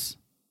once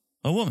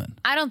a woman.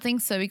 I don't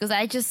think so because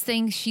I just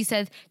think she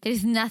said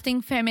there's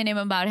nothing feminine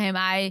about him.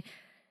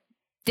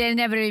 They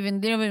never even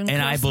And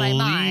I crossed my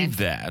mind. believe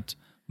that.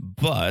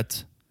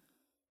 But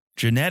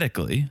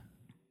genetically,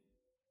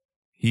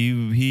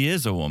 he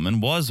is a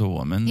woman, was a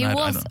woman. He I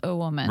was don't- a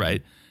woman.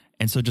 Right.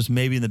 And so just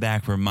maybe in the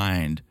back of her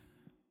mind,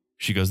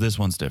 she goes, this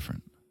one's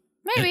different.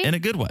 Maybe. In a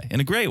good way, in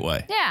a great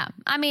way. Yeah.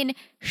 I mean,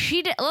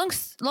 long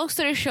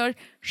story short,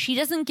 she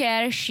doesn't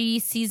care. She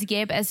sees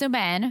Gabe as a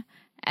man,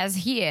 as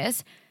he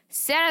is.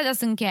 Sarah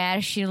doesn't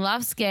care. She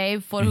loves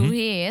Gabe for who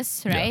he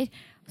is, right? Yeah.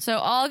 So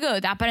all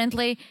good.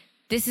 Apparently,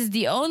 this is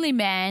the only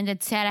man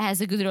that Sarah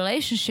has a good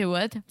relationship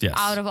with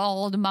out of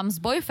all the mom's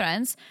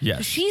boyfriends. Yes.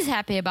 So she's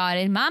happy about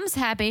it. Mom's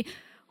happy.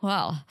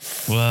 Well,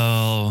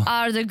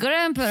 are the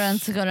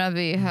grandparents gonna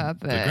be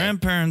happy? The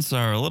grandparents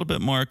are a little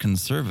bit more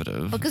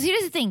conservative. Because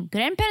here's the thing: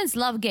 grandparents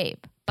love Gabe,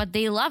 but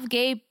they love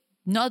Gabe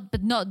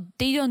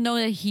they don't know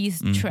that he's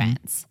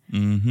trans.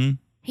 Mm-hmm.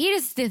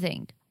 Here's the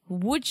thing: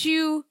 would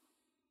you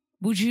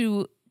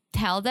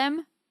tell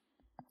them?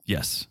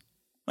 Yes.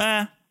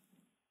 I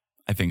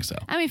think so.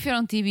 I mean, if you're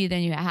on TV,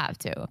 then you have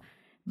to.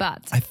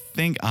 But I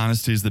think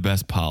honesty is the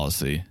best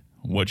policy.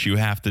 What you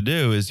have to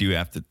do is you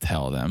have to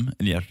tell them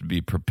and you have to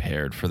be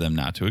prepared for them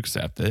not to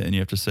accept it. And you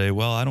have to say,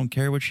 well, I don't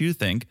care what you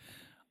think.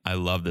 I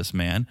love this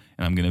man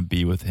and I'm going to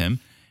be with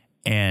him.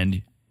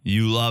 And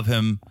you love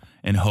him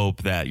and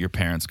hope that your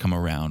parents come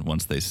around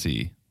once they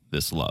see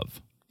this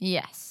love.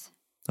 yes.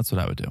 That's what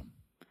I would do.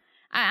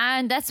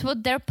 And that's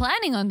what they're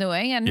planning on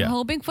doing and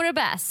hoping for the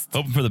best.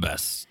 Hoping for the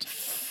best.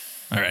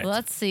 All right.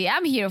 Let's see.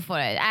 I'm here for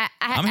it.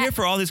 I'm here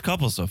for all these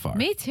couples so far.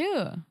 Me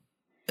too.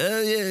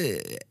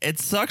 It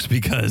sucks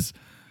because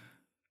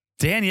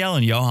Danielle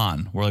and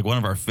Johan were like one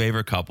of our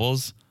favorite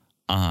couples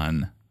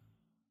on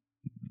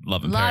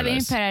Love in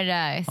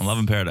Paradise. On Love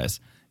in Paradise.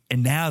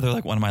 And now they're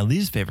like one of my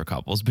least favorite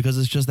couples because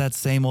it's just that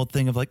same old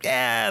thing of like,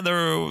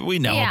 we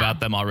know about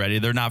them already.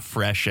 They're not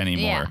fresh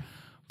anymore. Yeah.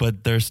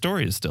 But their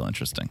story is still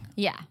interesting.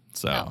 Yeah.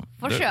 So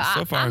for sure.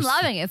 I'm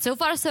loving it. So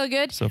far, so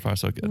good. So far,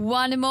 so good.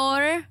 One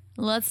more.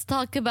 Let's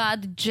talk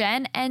about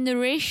Jen and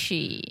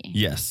Rishi.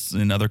 Yes.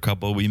 Another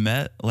couple we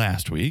met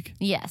last week.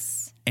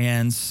 Yes.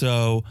 And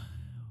so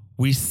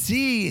we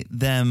see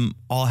them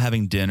all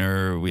having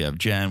dinner. We have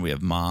Jen, we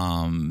have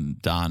mom,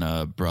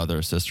 Donna,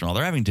 brother, sister-in-law.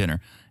 They're having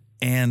dinner.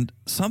 And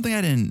something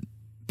I didn't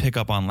pick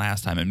up on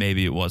last time, and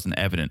maybe it wasn't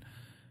evident,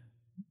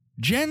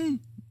 Jen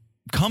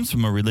comes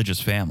from a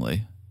religious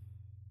family.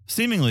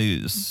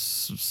 Seemingly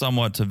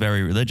somewhat to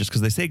very religious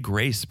because they say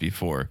grace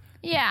before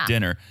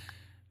dinner.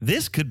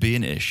 This could be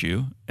an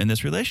issue in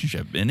this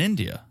relationship in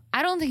India.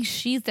 I don't think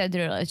she's that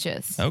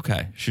religious.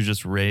 Okay. She was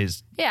just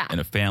raised in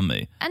a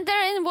family. And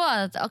they're in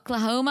what?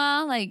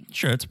 Oklahoma?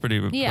 Sure, it's pretty,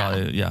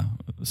 probably,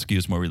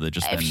 skews more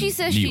religious than If she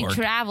says New she York.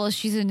 travels,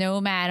 she's a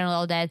nomad and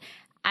all that,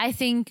 I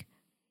think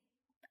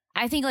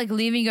like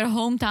leaving your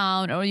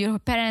hometown or your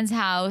parents'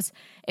 house,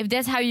 if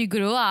that's how you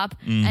grew up,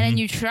 and then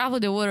you travel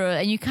the world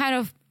and you kind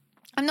of,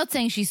 I'm not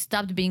saying she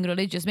stopped being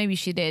religious. Maybe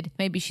she did.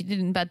 Maybe she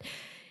didn't. But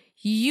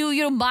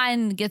your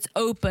mind gets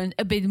opened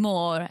a bit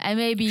more. And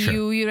maybe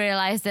you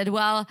realize that,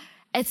 well,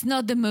 it's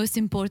not the most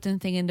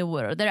important thing in the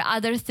world. There are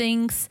other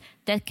things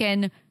that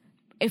can,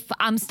 if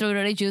I'm still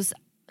religious,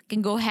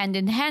 can go hand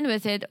in hand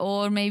with it.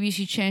 Or maybe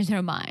she changed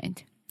her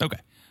mind. Okay.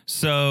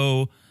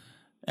 So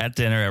at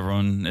dinner,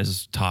 everyone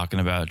is talking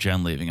about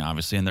Jen leaving,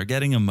 obviously, and they're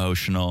getting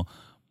emotional.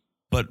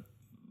 But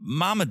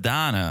Mama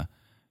Donna,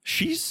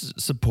 she's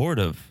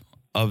supportive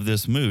of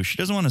this move. She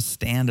doesn't want to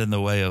stand in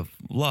the way of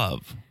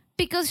love.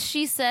 Because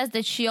she says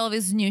that she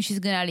always knew she's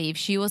going to leave.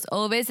 She was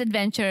always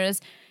adventurous.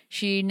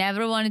 She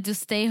never wanted to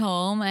stay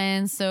home.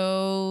 And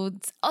so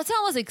it's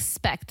almost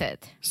expected.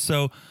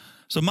 So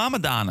Mama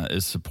Donna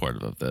is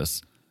supportive of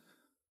this.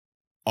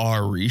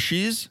 Are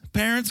Rishi's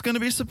parents going to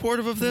be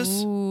supportive of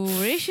this? Ooh,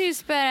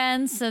 Rishi's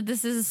parents,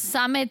 this is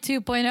Summit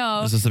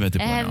 2.0. This is Summit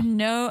 2.0. I have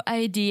no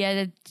idea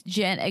that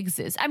Jen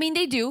exists. I mean,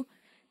 they do.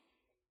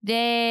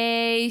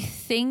 They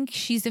think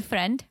she's a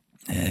friend.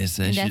 That's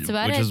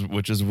about it.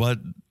 Which is what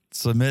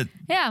Sumit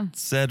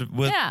said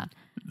with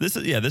this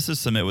is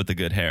Sumit with the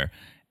good hair.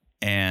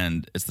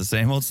 And it's the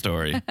same old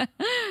story.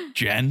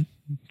 Jen,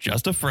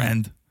 just a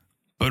friend,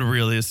 but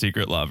really a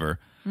secret lover.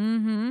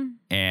 Mm-hmm.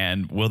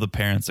 And will the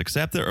parents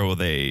accept it or will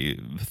they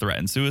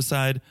threaten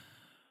suicide?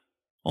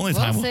 Only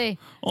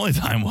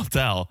time will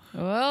tell.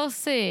 We'll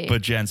see.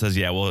 But Jen says,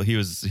 he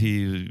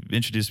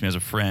introduced me as a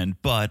friend,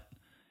 but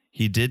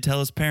he did tell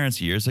his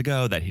parents years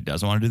ago that he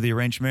doesn't want to do the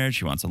arranged marriage.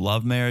 He wants a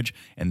love marriage.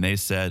 And they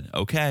said,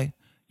 okay,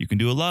 you can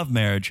do a love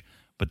marriage,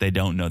 but they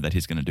don't know that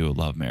he's going to do a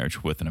love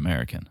marriage with an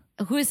American.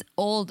 Who's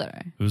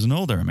older? Who's an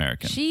older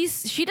American. She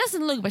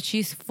doesn't look, but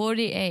she's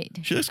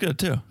 48. She looks good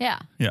too. Yeah.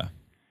 Yeah.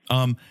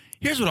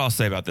 Here's what I'll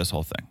say about this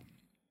whole thing.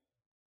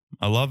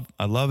 I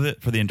love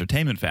it for the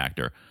entertainment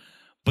factor.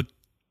 But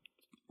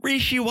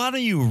Rishi, why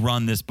don't you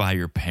run this by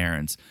your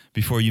parents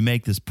before you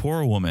make this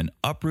poor woman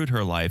uproot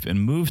her life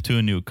and move to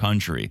a new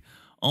country,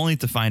 only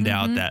to find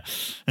out that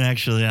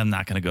actually I'm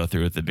not going to go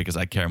through with it because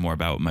I care more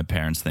about what my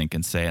parents think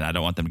and say, and I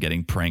don't want them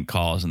getting prank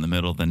calls in the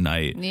middle of the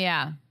night.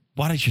 Yeah.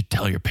 Why don't you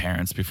tell your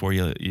parents before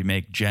you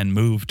make Jen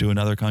move to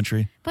another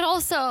country? But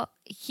also,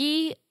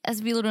 he,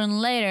 as we'll learn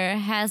later,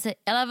 has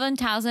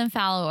 11,000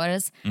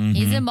 followers. Mm-hmm.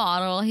 He's a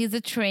model. He's a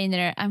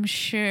trainer. I'm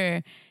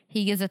sure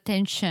he gets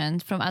attention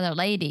from other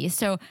ladies.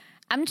 So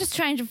I'm just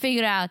trying to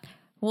figure out,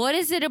 what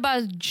is it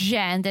about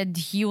Jen that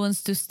he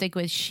wants to stick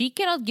with? She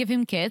cannot give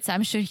him kids.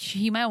 I'm sure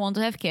he might want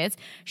to have kids.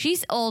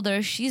 She's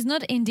older. She's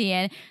not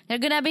Indian. There are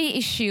going to be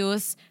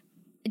issues.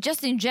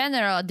 Just in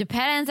general, the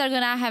parents are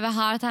going to have a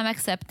hard time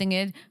accepting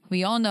it.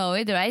 We all know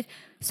it, right?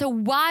 So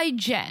why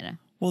Jen?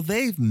 Well,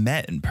 they've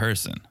met in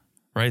person,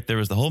 right? There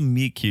was the whole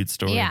meet cute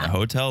story in the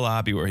hotel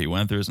lobby where he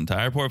went through his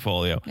entire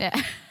portfolio.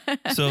 Yeah.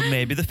 So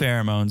maybe the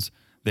pheromones,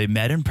 they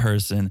met in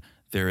person.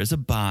 There is a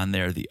bond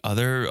there. The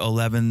other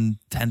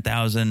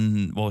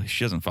 10,000, well,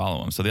 she doesn't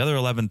follow him. So the other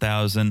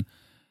 11,000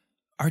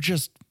 are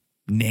just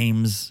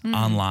names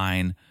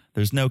online.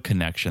 There's no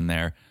connection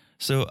there.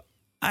 So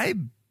I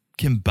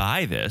can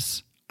buy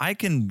this. I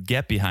can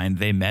get behind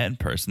they met in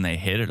person. They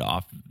hit it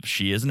off.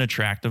 She is an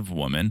attractive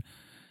woman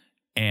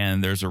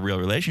and there's a real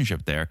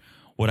relationship there.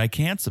 What I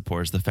can't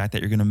support is the fact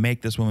that you're going to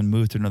make this woman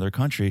move to another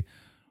country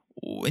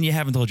when you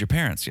haven't told your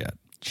parents yet.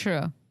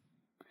 True.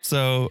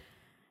 So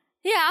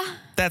yeah,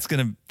 that's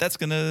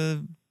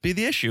gonna be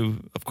the issue,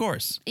 of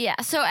course.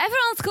 Yeah. So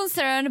everyone's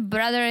concerned.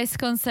 Brother is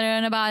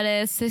concerned about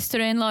it.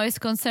 Sister-in-law is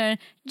concerned.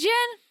 Jen,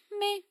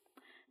 me,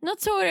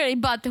 not so really,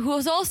 but who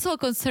was also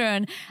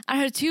concerned are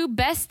her two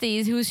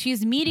besties who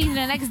she's meeting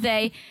the next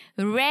day,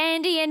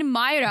 Randy and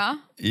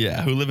Myra.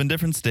 Yeah, who live in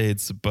different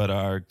states but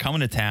are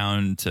coming to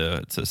town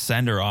to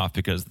send her off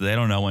because they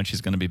don't know when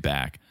she's going to be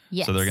back.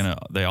 Yes. So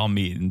they all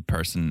meet in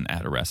person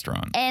at a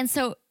restaurant. And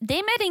so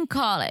they met in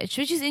college,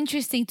 which is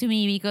interesting to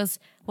me because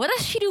what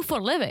does she do for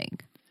a living?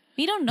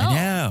 We don't know.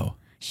 No.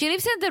 She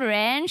lives at the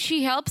ranch.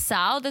 She helps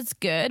out. That's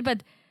good.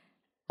 But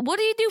what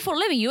do you do for a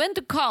living? You went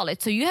to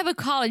college, so you have a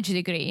college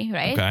degree,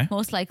 right? Okay.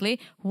 Most likely.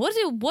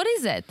 What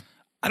is it?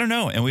 I don't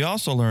know. And we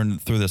also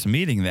learned through this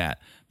meeting that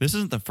this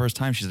isn't the first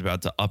time she's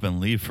about to up and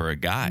leave for a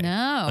guy.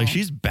 No. Like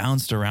she's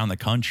bounced around the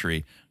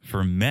country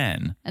for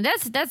men. And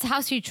that's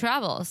how she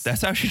travels.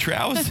 That's how she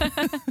travels.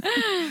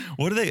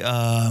 What are they?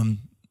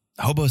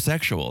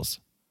 Hobosexuals.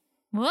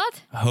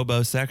 What?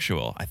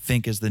 Hobosexual, I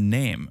think, is the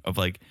name of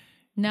like.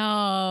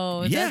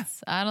 No. Yeah.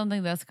 I don't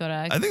think that's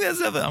correct. I think that's.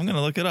 I'm going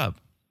to look it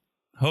up.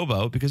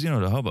 Hobo, because you know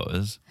what a hobo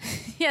is.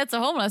 Yeah, it's a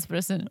homeless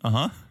person.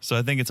 So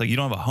I think it's like you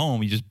don't have a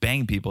home, you just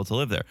bang people to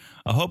live there.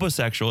 A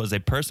hobosexual is a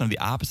person of the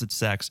opposite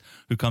sex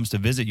who comes to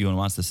visit you and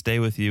wants to stay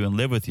with you and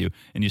live with you,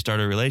 and you start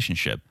a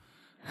relationship.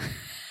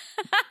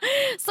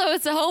 So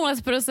it's a homeless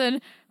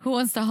person who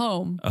wants a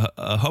home.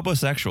 A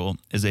hobosexual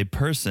is a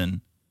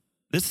person.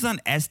 This is on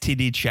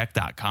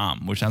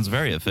STDcheck.com, which sounds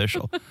very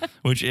official.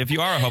 Which, if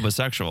you are a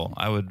hobosexual,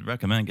 I would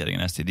recommend getting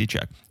an STD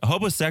check. A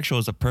hobosexual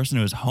is a person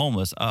who is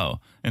homeless,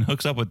 and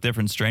hooks up with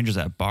different strangers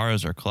at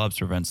bars or clubs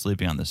to prevent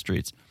sleeping on the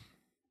streets.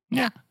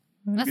 Yeah.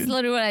 That's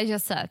literally what I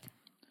just said.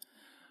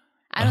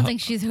 I don't think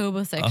she's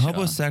homosexual. A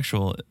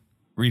homosexual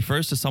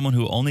refers to someone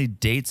who only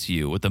dates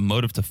you with the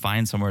motive to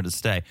find somewhere to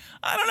stay.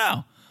 I don't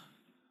know.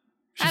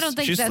 I don't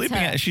think she's that's sleeping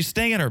her. She's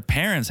staying at her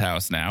parents'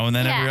 house now, and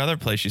then Yeah. every other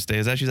place she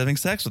stays at, she's having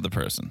sex with the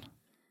person.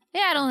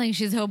 Yeah, I don't think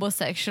she's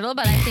homosexual,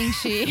 but I think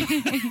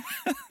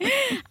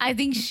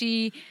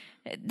she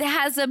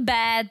has a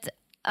bad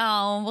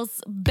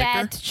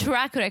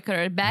track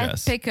record,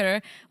 Yes.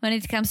 picker when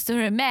it comes to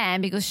her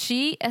man, because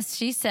she, as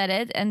she said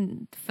it,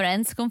 and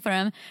friends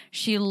confirm,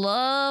 she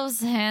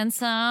loves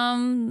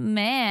handsome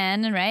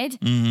men, right?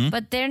 Mm-hmm.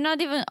 But they're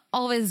not even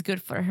always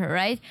good for her,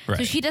 right? So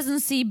Right. she doesn't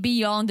see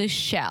beyond the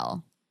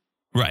shell.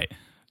 Right.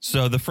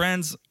 So the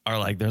friends are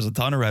like, there's a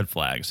ton of red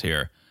flags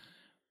here.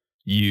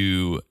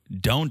 You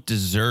don't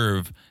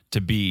deserve to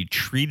be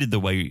treated the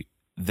way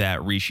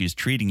that Rishi's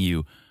treating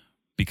you,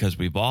 because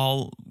we've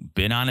all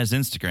been on his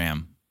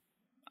Instagram.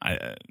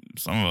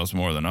 Some of us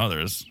more than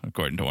others,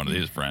 according to one of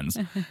these friends.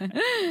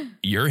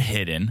 You're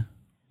hidden,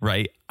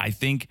 right? I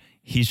think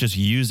he's just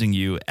using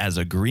you as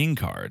a green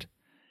card.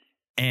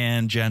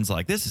 And Jen's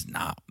like, this is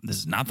not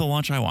the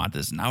lunch I want.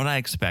 This is not what I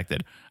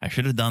expected. I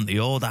should have done the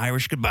old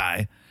Irish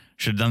goodbye.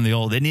 Should have done the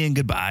old Indian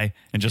goodbye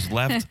and just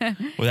left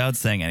without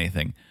saying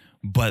anything.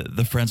 But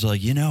the friends are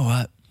like, you know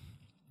what?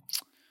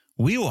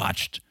 We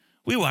watched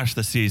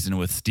the season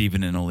with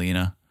Steven and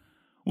Alina.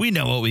 We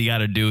know what we got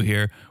to do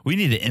here. We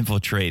need to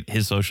infiltrate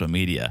his social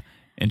media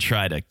and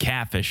try to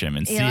catfish him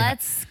and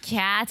Let's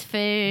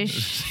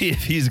catfish. see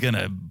if he's going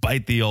to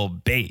bite the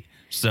old bait.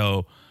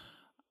 So,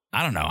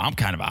 I don't know. I'm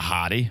kind of a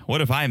hottie.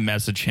 What if I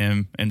message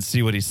him and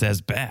see what he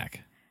says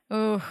back?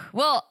 Ooh.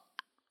 Well,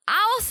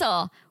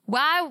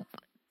 why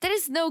there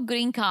is no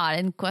green card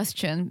in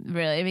question,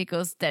 really,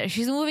 because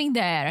she's moving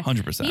there.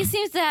 100%. He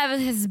seems to have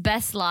his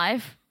best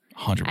life.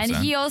 100%. And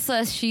he also,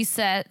 as she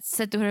said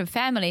to her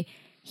family,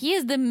 he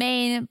is the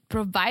main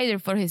provider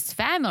for his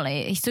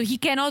family, so he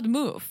cannot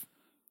move.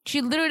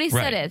 She literally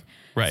said it.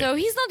 Right. So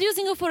he's not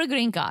using her for a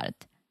green card.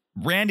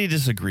 Randy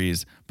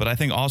disagrees, but I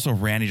think also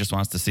Randy just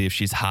wants to see if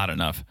she's hot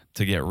enough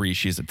to get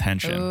Rishi's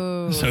attention.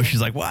 Ooh. So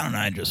she's like, why don't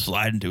I just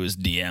slide into his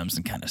DMs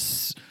and kind of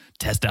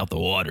test out the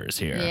waters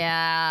here?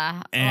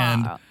 Yeah.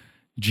 And Wow.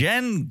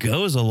 Jen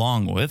goes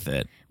along with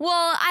it.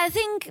 Well, I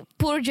think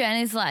poor Jen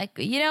is like,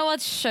 you know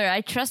what? Sure,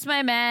 I trust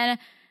my man.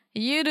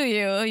 You do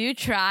you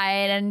try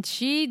it. And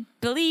she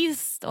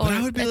believes, or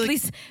I would be at like-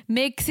 least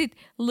makes it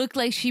look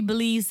like she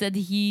believes that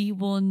he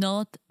will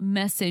not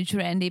message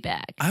Randy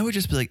back. I would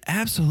just be like,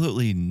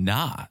 absolutely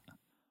not.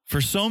 For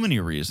so many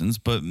reasons,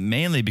 but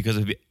mainly because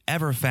if you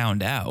ever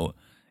found out,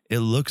 it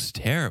looks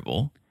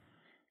terrible.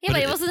 Yeah,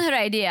 but it wasn't her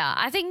idea.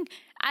 I think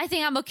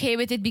I'm okay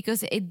with it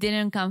because it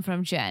didn't come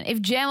from Jen. If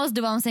Jen was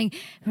the one saying,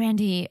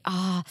 Randy,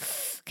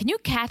 can you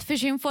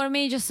catfish him for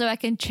me just so I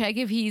can check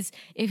if he's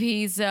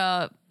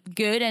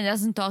good and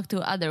doesn't talk to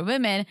other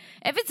women?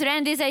 If it's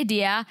Randy's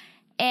idea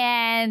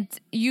and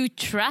you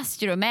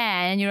trust your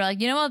man and you're like,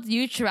 you know what,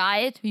 you try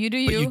it, you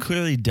do But you. you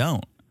clearly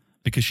don't,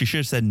 because she should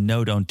have said,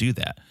 no, don't do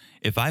that.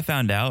 If I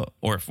found out,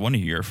 or if one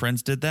of your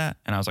friends did that,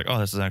 and I was like, oh,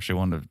 this is actually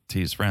one of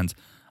T's friends,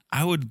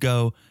 I would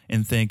go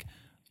and think,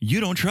 you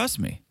don't trust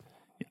me.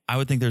 I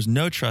would think there's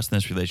no trust in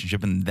this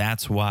relationship, and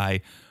that's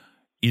why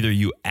either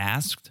you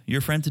asked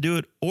your friend to do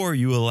it or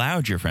you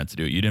allowed your friend to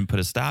do it. You didn't put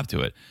a stop to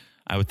it.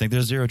 I would think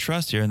there's zero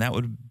trust here, and that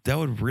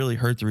would really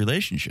hurt the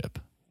relationship.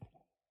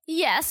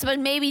 Yes, but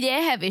maybe they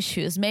have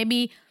issues.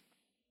 Maybe,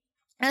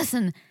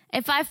 listen,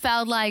 if I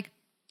felt like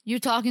you're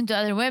talking to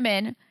other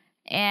women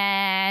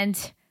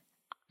and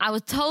I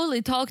would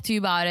totally talk to you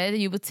about it.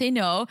 You would say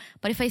no.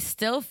 But if I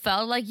still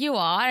felt like you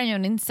are and your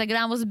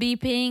Instagram was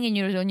beeping and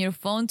you're on your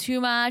phone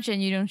too much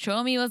and you don't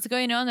show me what's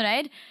going on,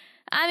 right?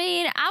 I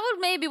mean, I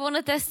would maybe want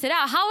to test it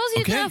out. How was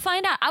you going to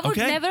find out?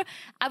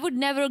 I would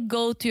never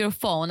go to your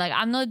phone. Like,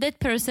 I'm not that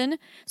person.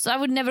 So I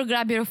would never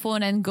grab your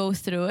phone and go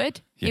through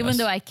it, even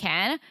though I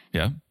can.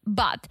 Yeah.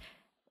 But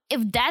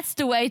if that's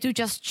the way to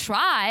just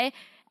try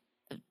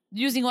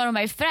using one of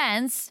my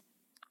friends,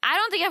 I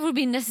don't think I would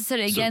be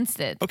necessarily against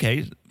it.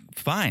 Okay,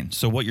 fine.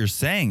 So what you're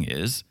saying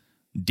is,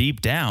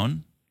 deep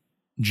down,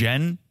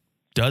 Jen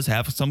does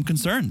have some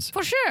concerns.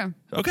 For sure.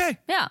 Okay.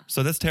 Yeah.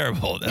 So that's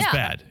terrible. That's Yeah.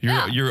 bad.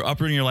 Yeah. You're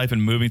uprooting your life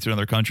and moving to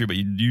another country, but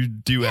you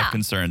do have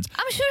concerns.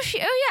 I'm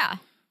sure yeah.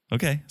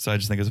 Okay. So I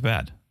just think it's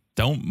bad.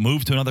 Don't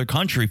move to another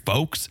country,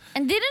 folks.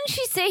 And didn't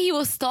she say he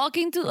was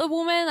talking to a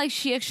woman? Like,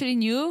 she actually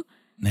knew?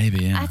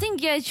 Maybe, yeah. I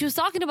think, she was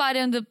talking about it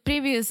in the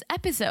previous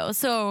episode.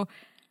 So,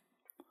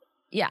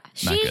 yeah. Not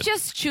She good.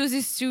 just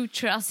chooses to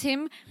trust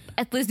him,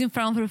 at least in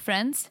front of her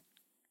friends.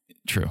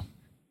 True.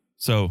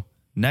 So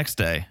next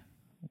day,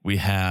 we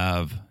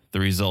have the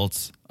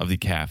results of the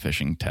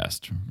catfishing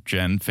test.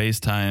 Jen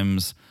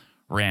FaceTimes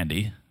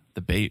Randy,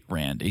 the bait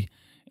Randy,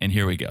 and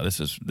here we go. This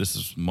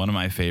is one of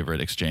my favorite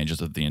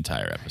exchanges of the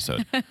entire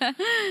episode.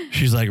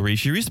 She's like,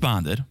 she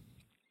responded,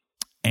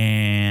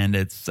 and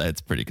it's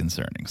pretty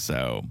concerning.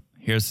 So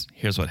here's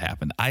what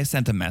happened. I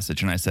sent a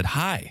message and I said,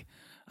 "Hi,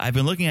 I've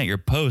been looking at your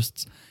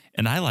posts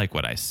and I like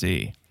what I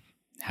see.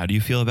 How do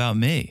you feel about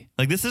me?"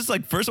 Like, this is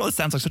like, first of all, it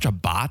sounds like such a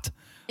bot.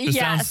 This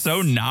sounds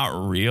so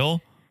not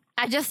real.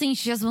 I just think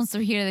she just wants to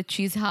hear that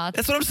she's hot.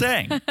 That's what I'm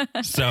saying.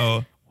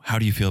 So, how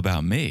do you feel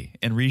about me?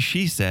 And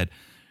Rishi said,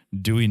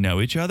 "Do we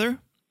know each other?"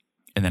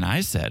 And then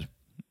I said,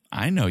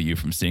 "I know you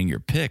from seeing your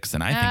pics,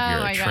 and I think Oh you're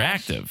my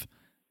attractive."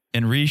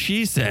 And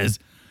Rishi says,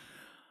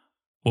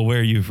 "Well, where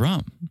are you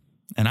from?"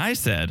 And I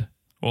said,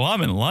 "Well,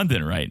 I'm in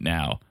London right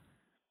now."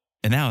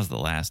 And that was the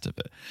last of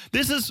it.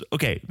 This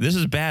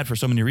is bad for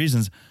so many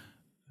reasons.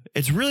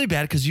 It's really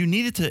bad because you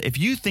needed to, if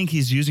you think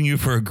he's using you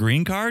for a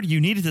green card,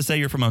 you needed to say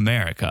you're from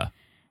America,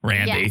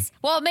 Randy. Yes.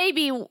 Well,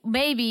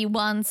 maybe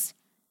once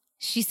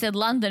she said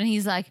London,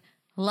 he's like,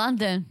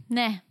 "London?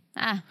 Nah.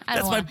 I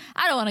don't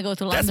want to go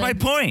to London." That's my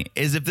point,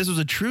 is if this was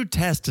a true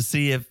test to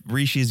see if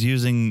Rishi's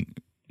using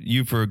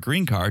you for a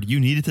green card, you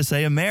needed to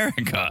say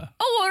America.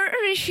 Or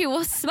Rishi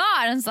was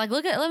smart and it's like,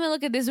 let me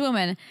look at this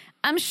woman.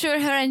 I'm sure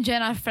her and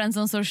Jen are friends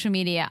on social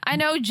media. I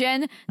know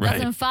Jen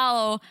doesn't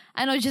follow.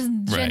 I know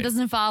Jen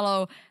doesn't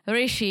follow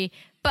Rishi,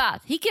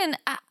 but he can.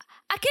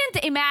 I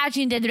can't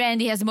imagine that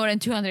Randy has more than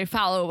 200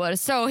 followers.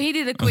 So he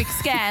did a quick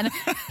scan.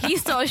 He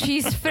saw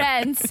she's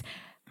friends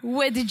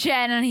with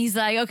Jen, and he's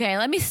like, "Okay,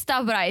 let me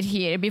stop right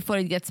here before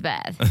it gets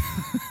bad."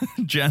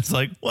 Jen's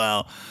like,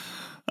 "Well,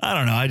 I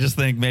don't know. I just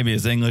think maybe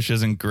his English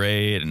isn't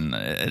great, and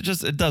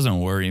it doesn't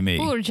worry me."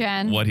 Poor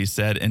Jen. What he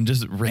said, and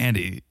just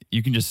Randy,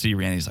 you can just see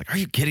Randy's like, "Are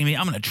you kidding me?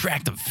 I'm an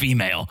attractive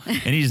female,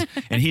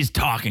 and he's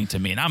talking to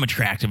me, and I'm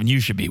attractive, and you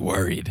should be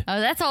worried." Oh,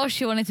 that's all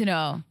she wanted to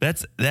know.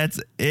 That's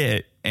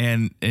it.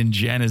 And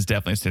Jen is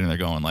definitely sitting there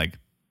going like,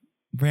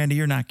 "Randy,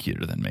 you're not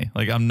cuter than me.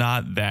 Like, I'm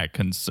not that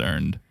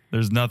concerned.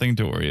 There's nothing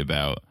to worry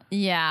about."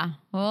 Yeah.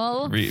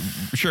 Well,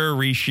 Sure,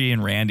 Rishi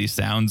and Randy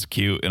sounds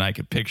cute, and I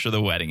could picture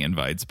the wedding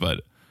invites,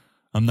 but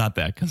I'm not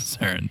that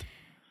concerned.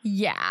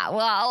 yeah.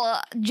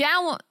 Well,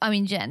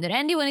 Jen,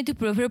 Randy wanted to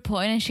prove her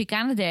point, and she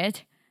kind of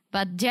did.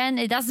 But Jen,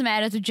 it doesn't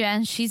matter to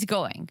Jen. She's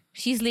going.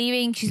 She's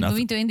leaving. She's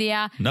moving to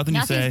India.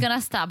 Nothing's going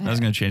to stop her. Nothing's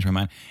going to change my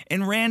mind.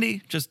 And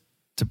Randy, just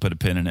to put a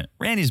pin in it,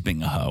 Randy's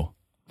being a hoe.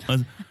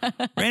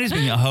 Randy's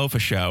being a hoe for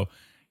show.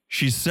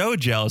 She's so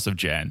jealous of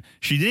Jen.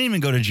 She didn't even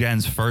go to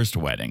Jen's first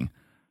wedding.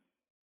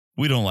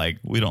 We don't like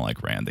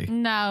Randy.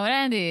 No,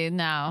 Randy,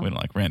 no. We don't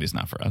like Randy's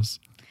not for us.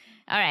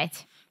 All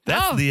right.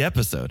 That's the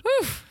episode.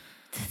 Whew.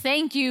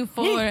 Thank you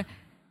for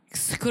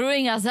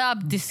screwing us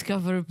up,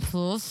 Discover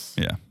Plus.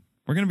 Yeah.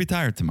 We're going to be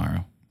tired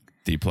tomorrow.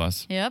 D+.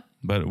 Yep.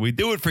 But we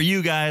do it for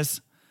you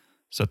guys.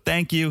 So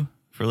thank you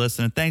for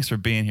listening. Thanks for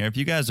being here. If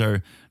you guys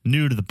are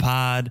new to the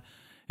pod,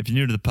 if you're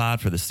new to the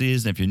pod for the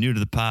season, if you're new to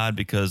the pod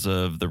because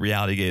of the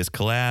Reality Gaze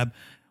collab,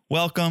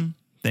 welcome.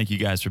 Thank you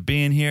guys for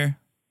being here.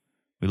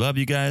 We love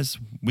you guys.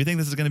 We think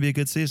this is going to be a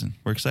good season.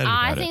 We're excited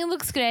about it. I think it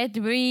looks great.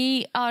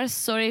 We are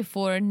sorry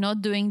for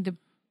not doing the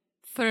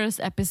first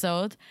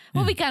episode.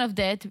 Well, we kind of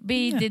did.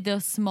 We did the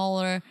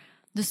smaller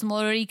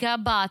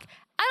recap, but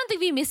I don't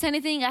think we missed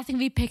anything. I think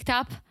we picked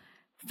up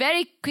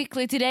very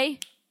quickly today.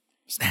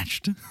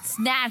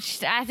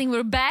 Snatched. I think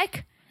we're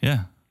back.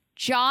 Yeah.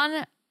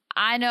 John,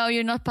 I know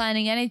you're not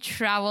planning any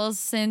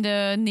travels in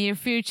the near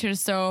future,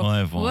 so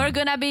we're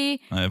going to be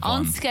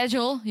on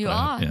schedule. You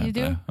are? You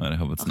do? I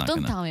hope it's not going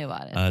to. Don't tell me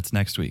about it. It's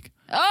next week.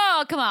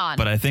 Oh, come on.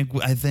 But I think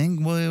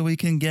we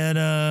can get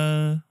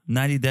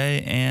 90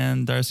 Day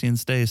and Darcy and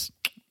Stace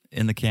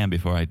in the can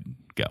before I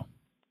go.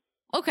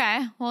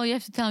 Okay. Well, you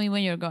have to tell me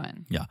when you're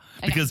going. Yeah,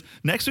 because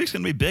next week's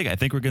going to be big. I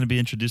think we're going to be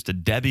introduced to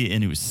Debbie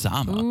in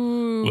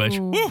Usama, which,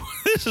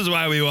 this is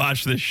why we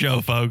watch this show,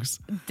 folks.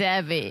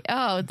 Debbie.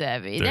 Oh,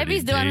 Debbie. Dirty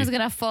Debbie's the one D. who's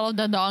going to follow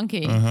the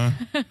donkey.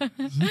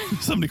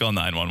 Somebody call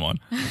 911.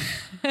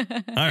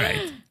 All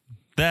right.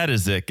 That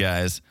is it,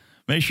 guys.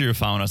 Make sure you're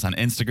following us on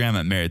Instagram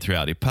at Married to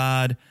Reality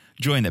Pod.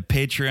 Join the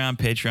Patreon,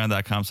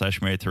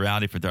 patreon.com/Married to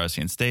Reality for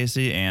Darcy and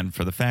Stacy, and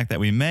for the fact that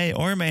we may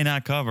or may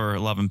not cover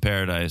Love in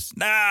Paradise.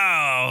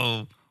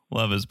 No!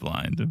 Love is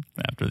Blind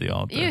after the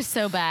altar. You're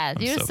so bad.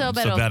 I'm You're so I'm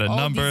bad, so bad at all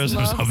numbers. these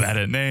I'm so loves. bad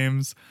at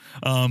names.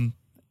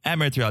 At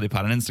Married to Reality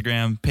Pod on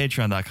Instagram,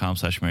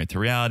 patreon.com/Married to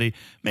Reality.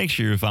 Make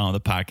sure you're following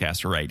the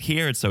podcast right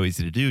here. It's so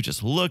easy to do.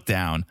 Just look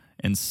down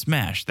and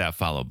smash that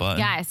follow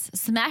button. Guys,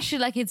 smash it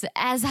like it's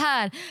as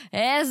hard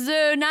as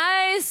the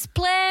nice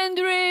planned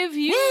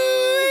review.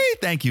 Woo!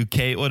 Thank you,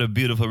 Kate. What a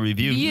beautiful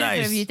review. Beautiful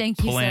Nice review. Thank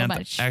you so planned,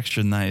 much.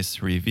 Extra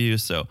nice review.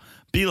 So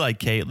be like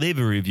Kate. Leave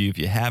a review if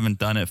you haven't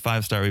done it.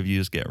 5-star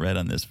reviews get read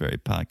on this very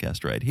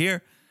podcast right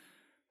here.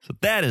 So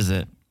that is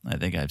it. I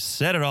think I've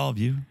said it all. Have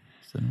you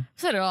said it?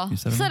 Said it all. You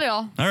said it Said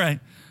all? it all. All right.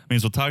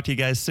 Means we'll talk to you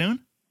guys soon.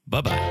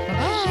 Bye-bye.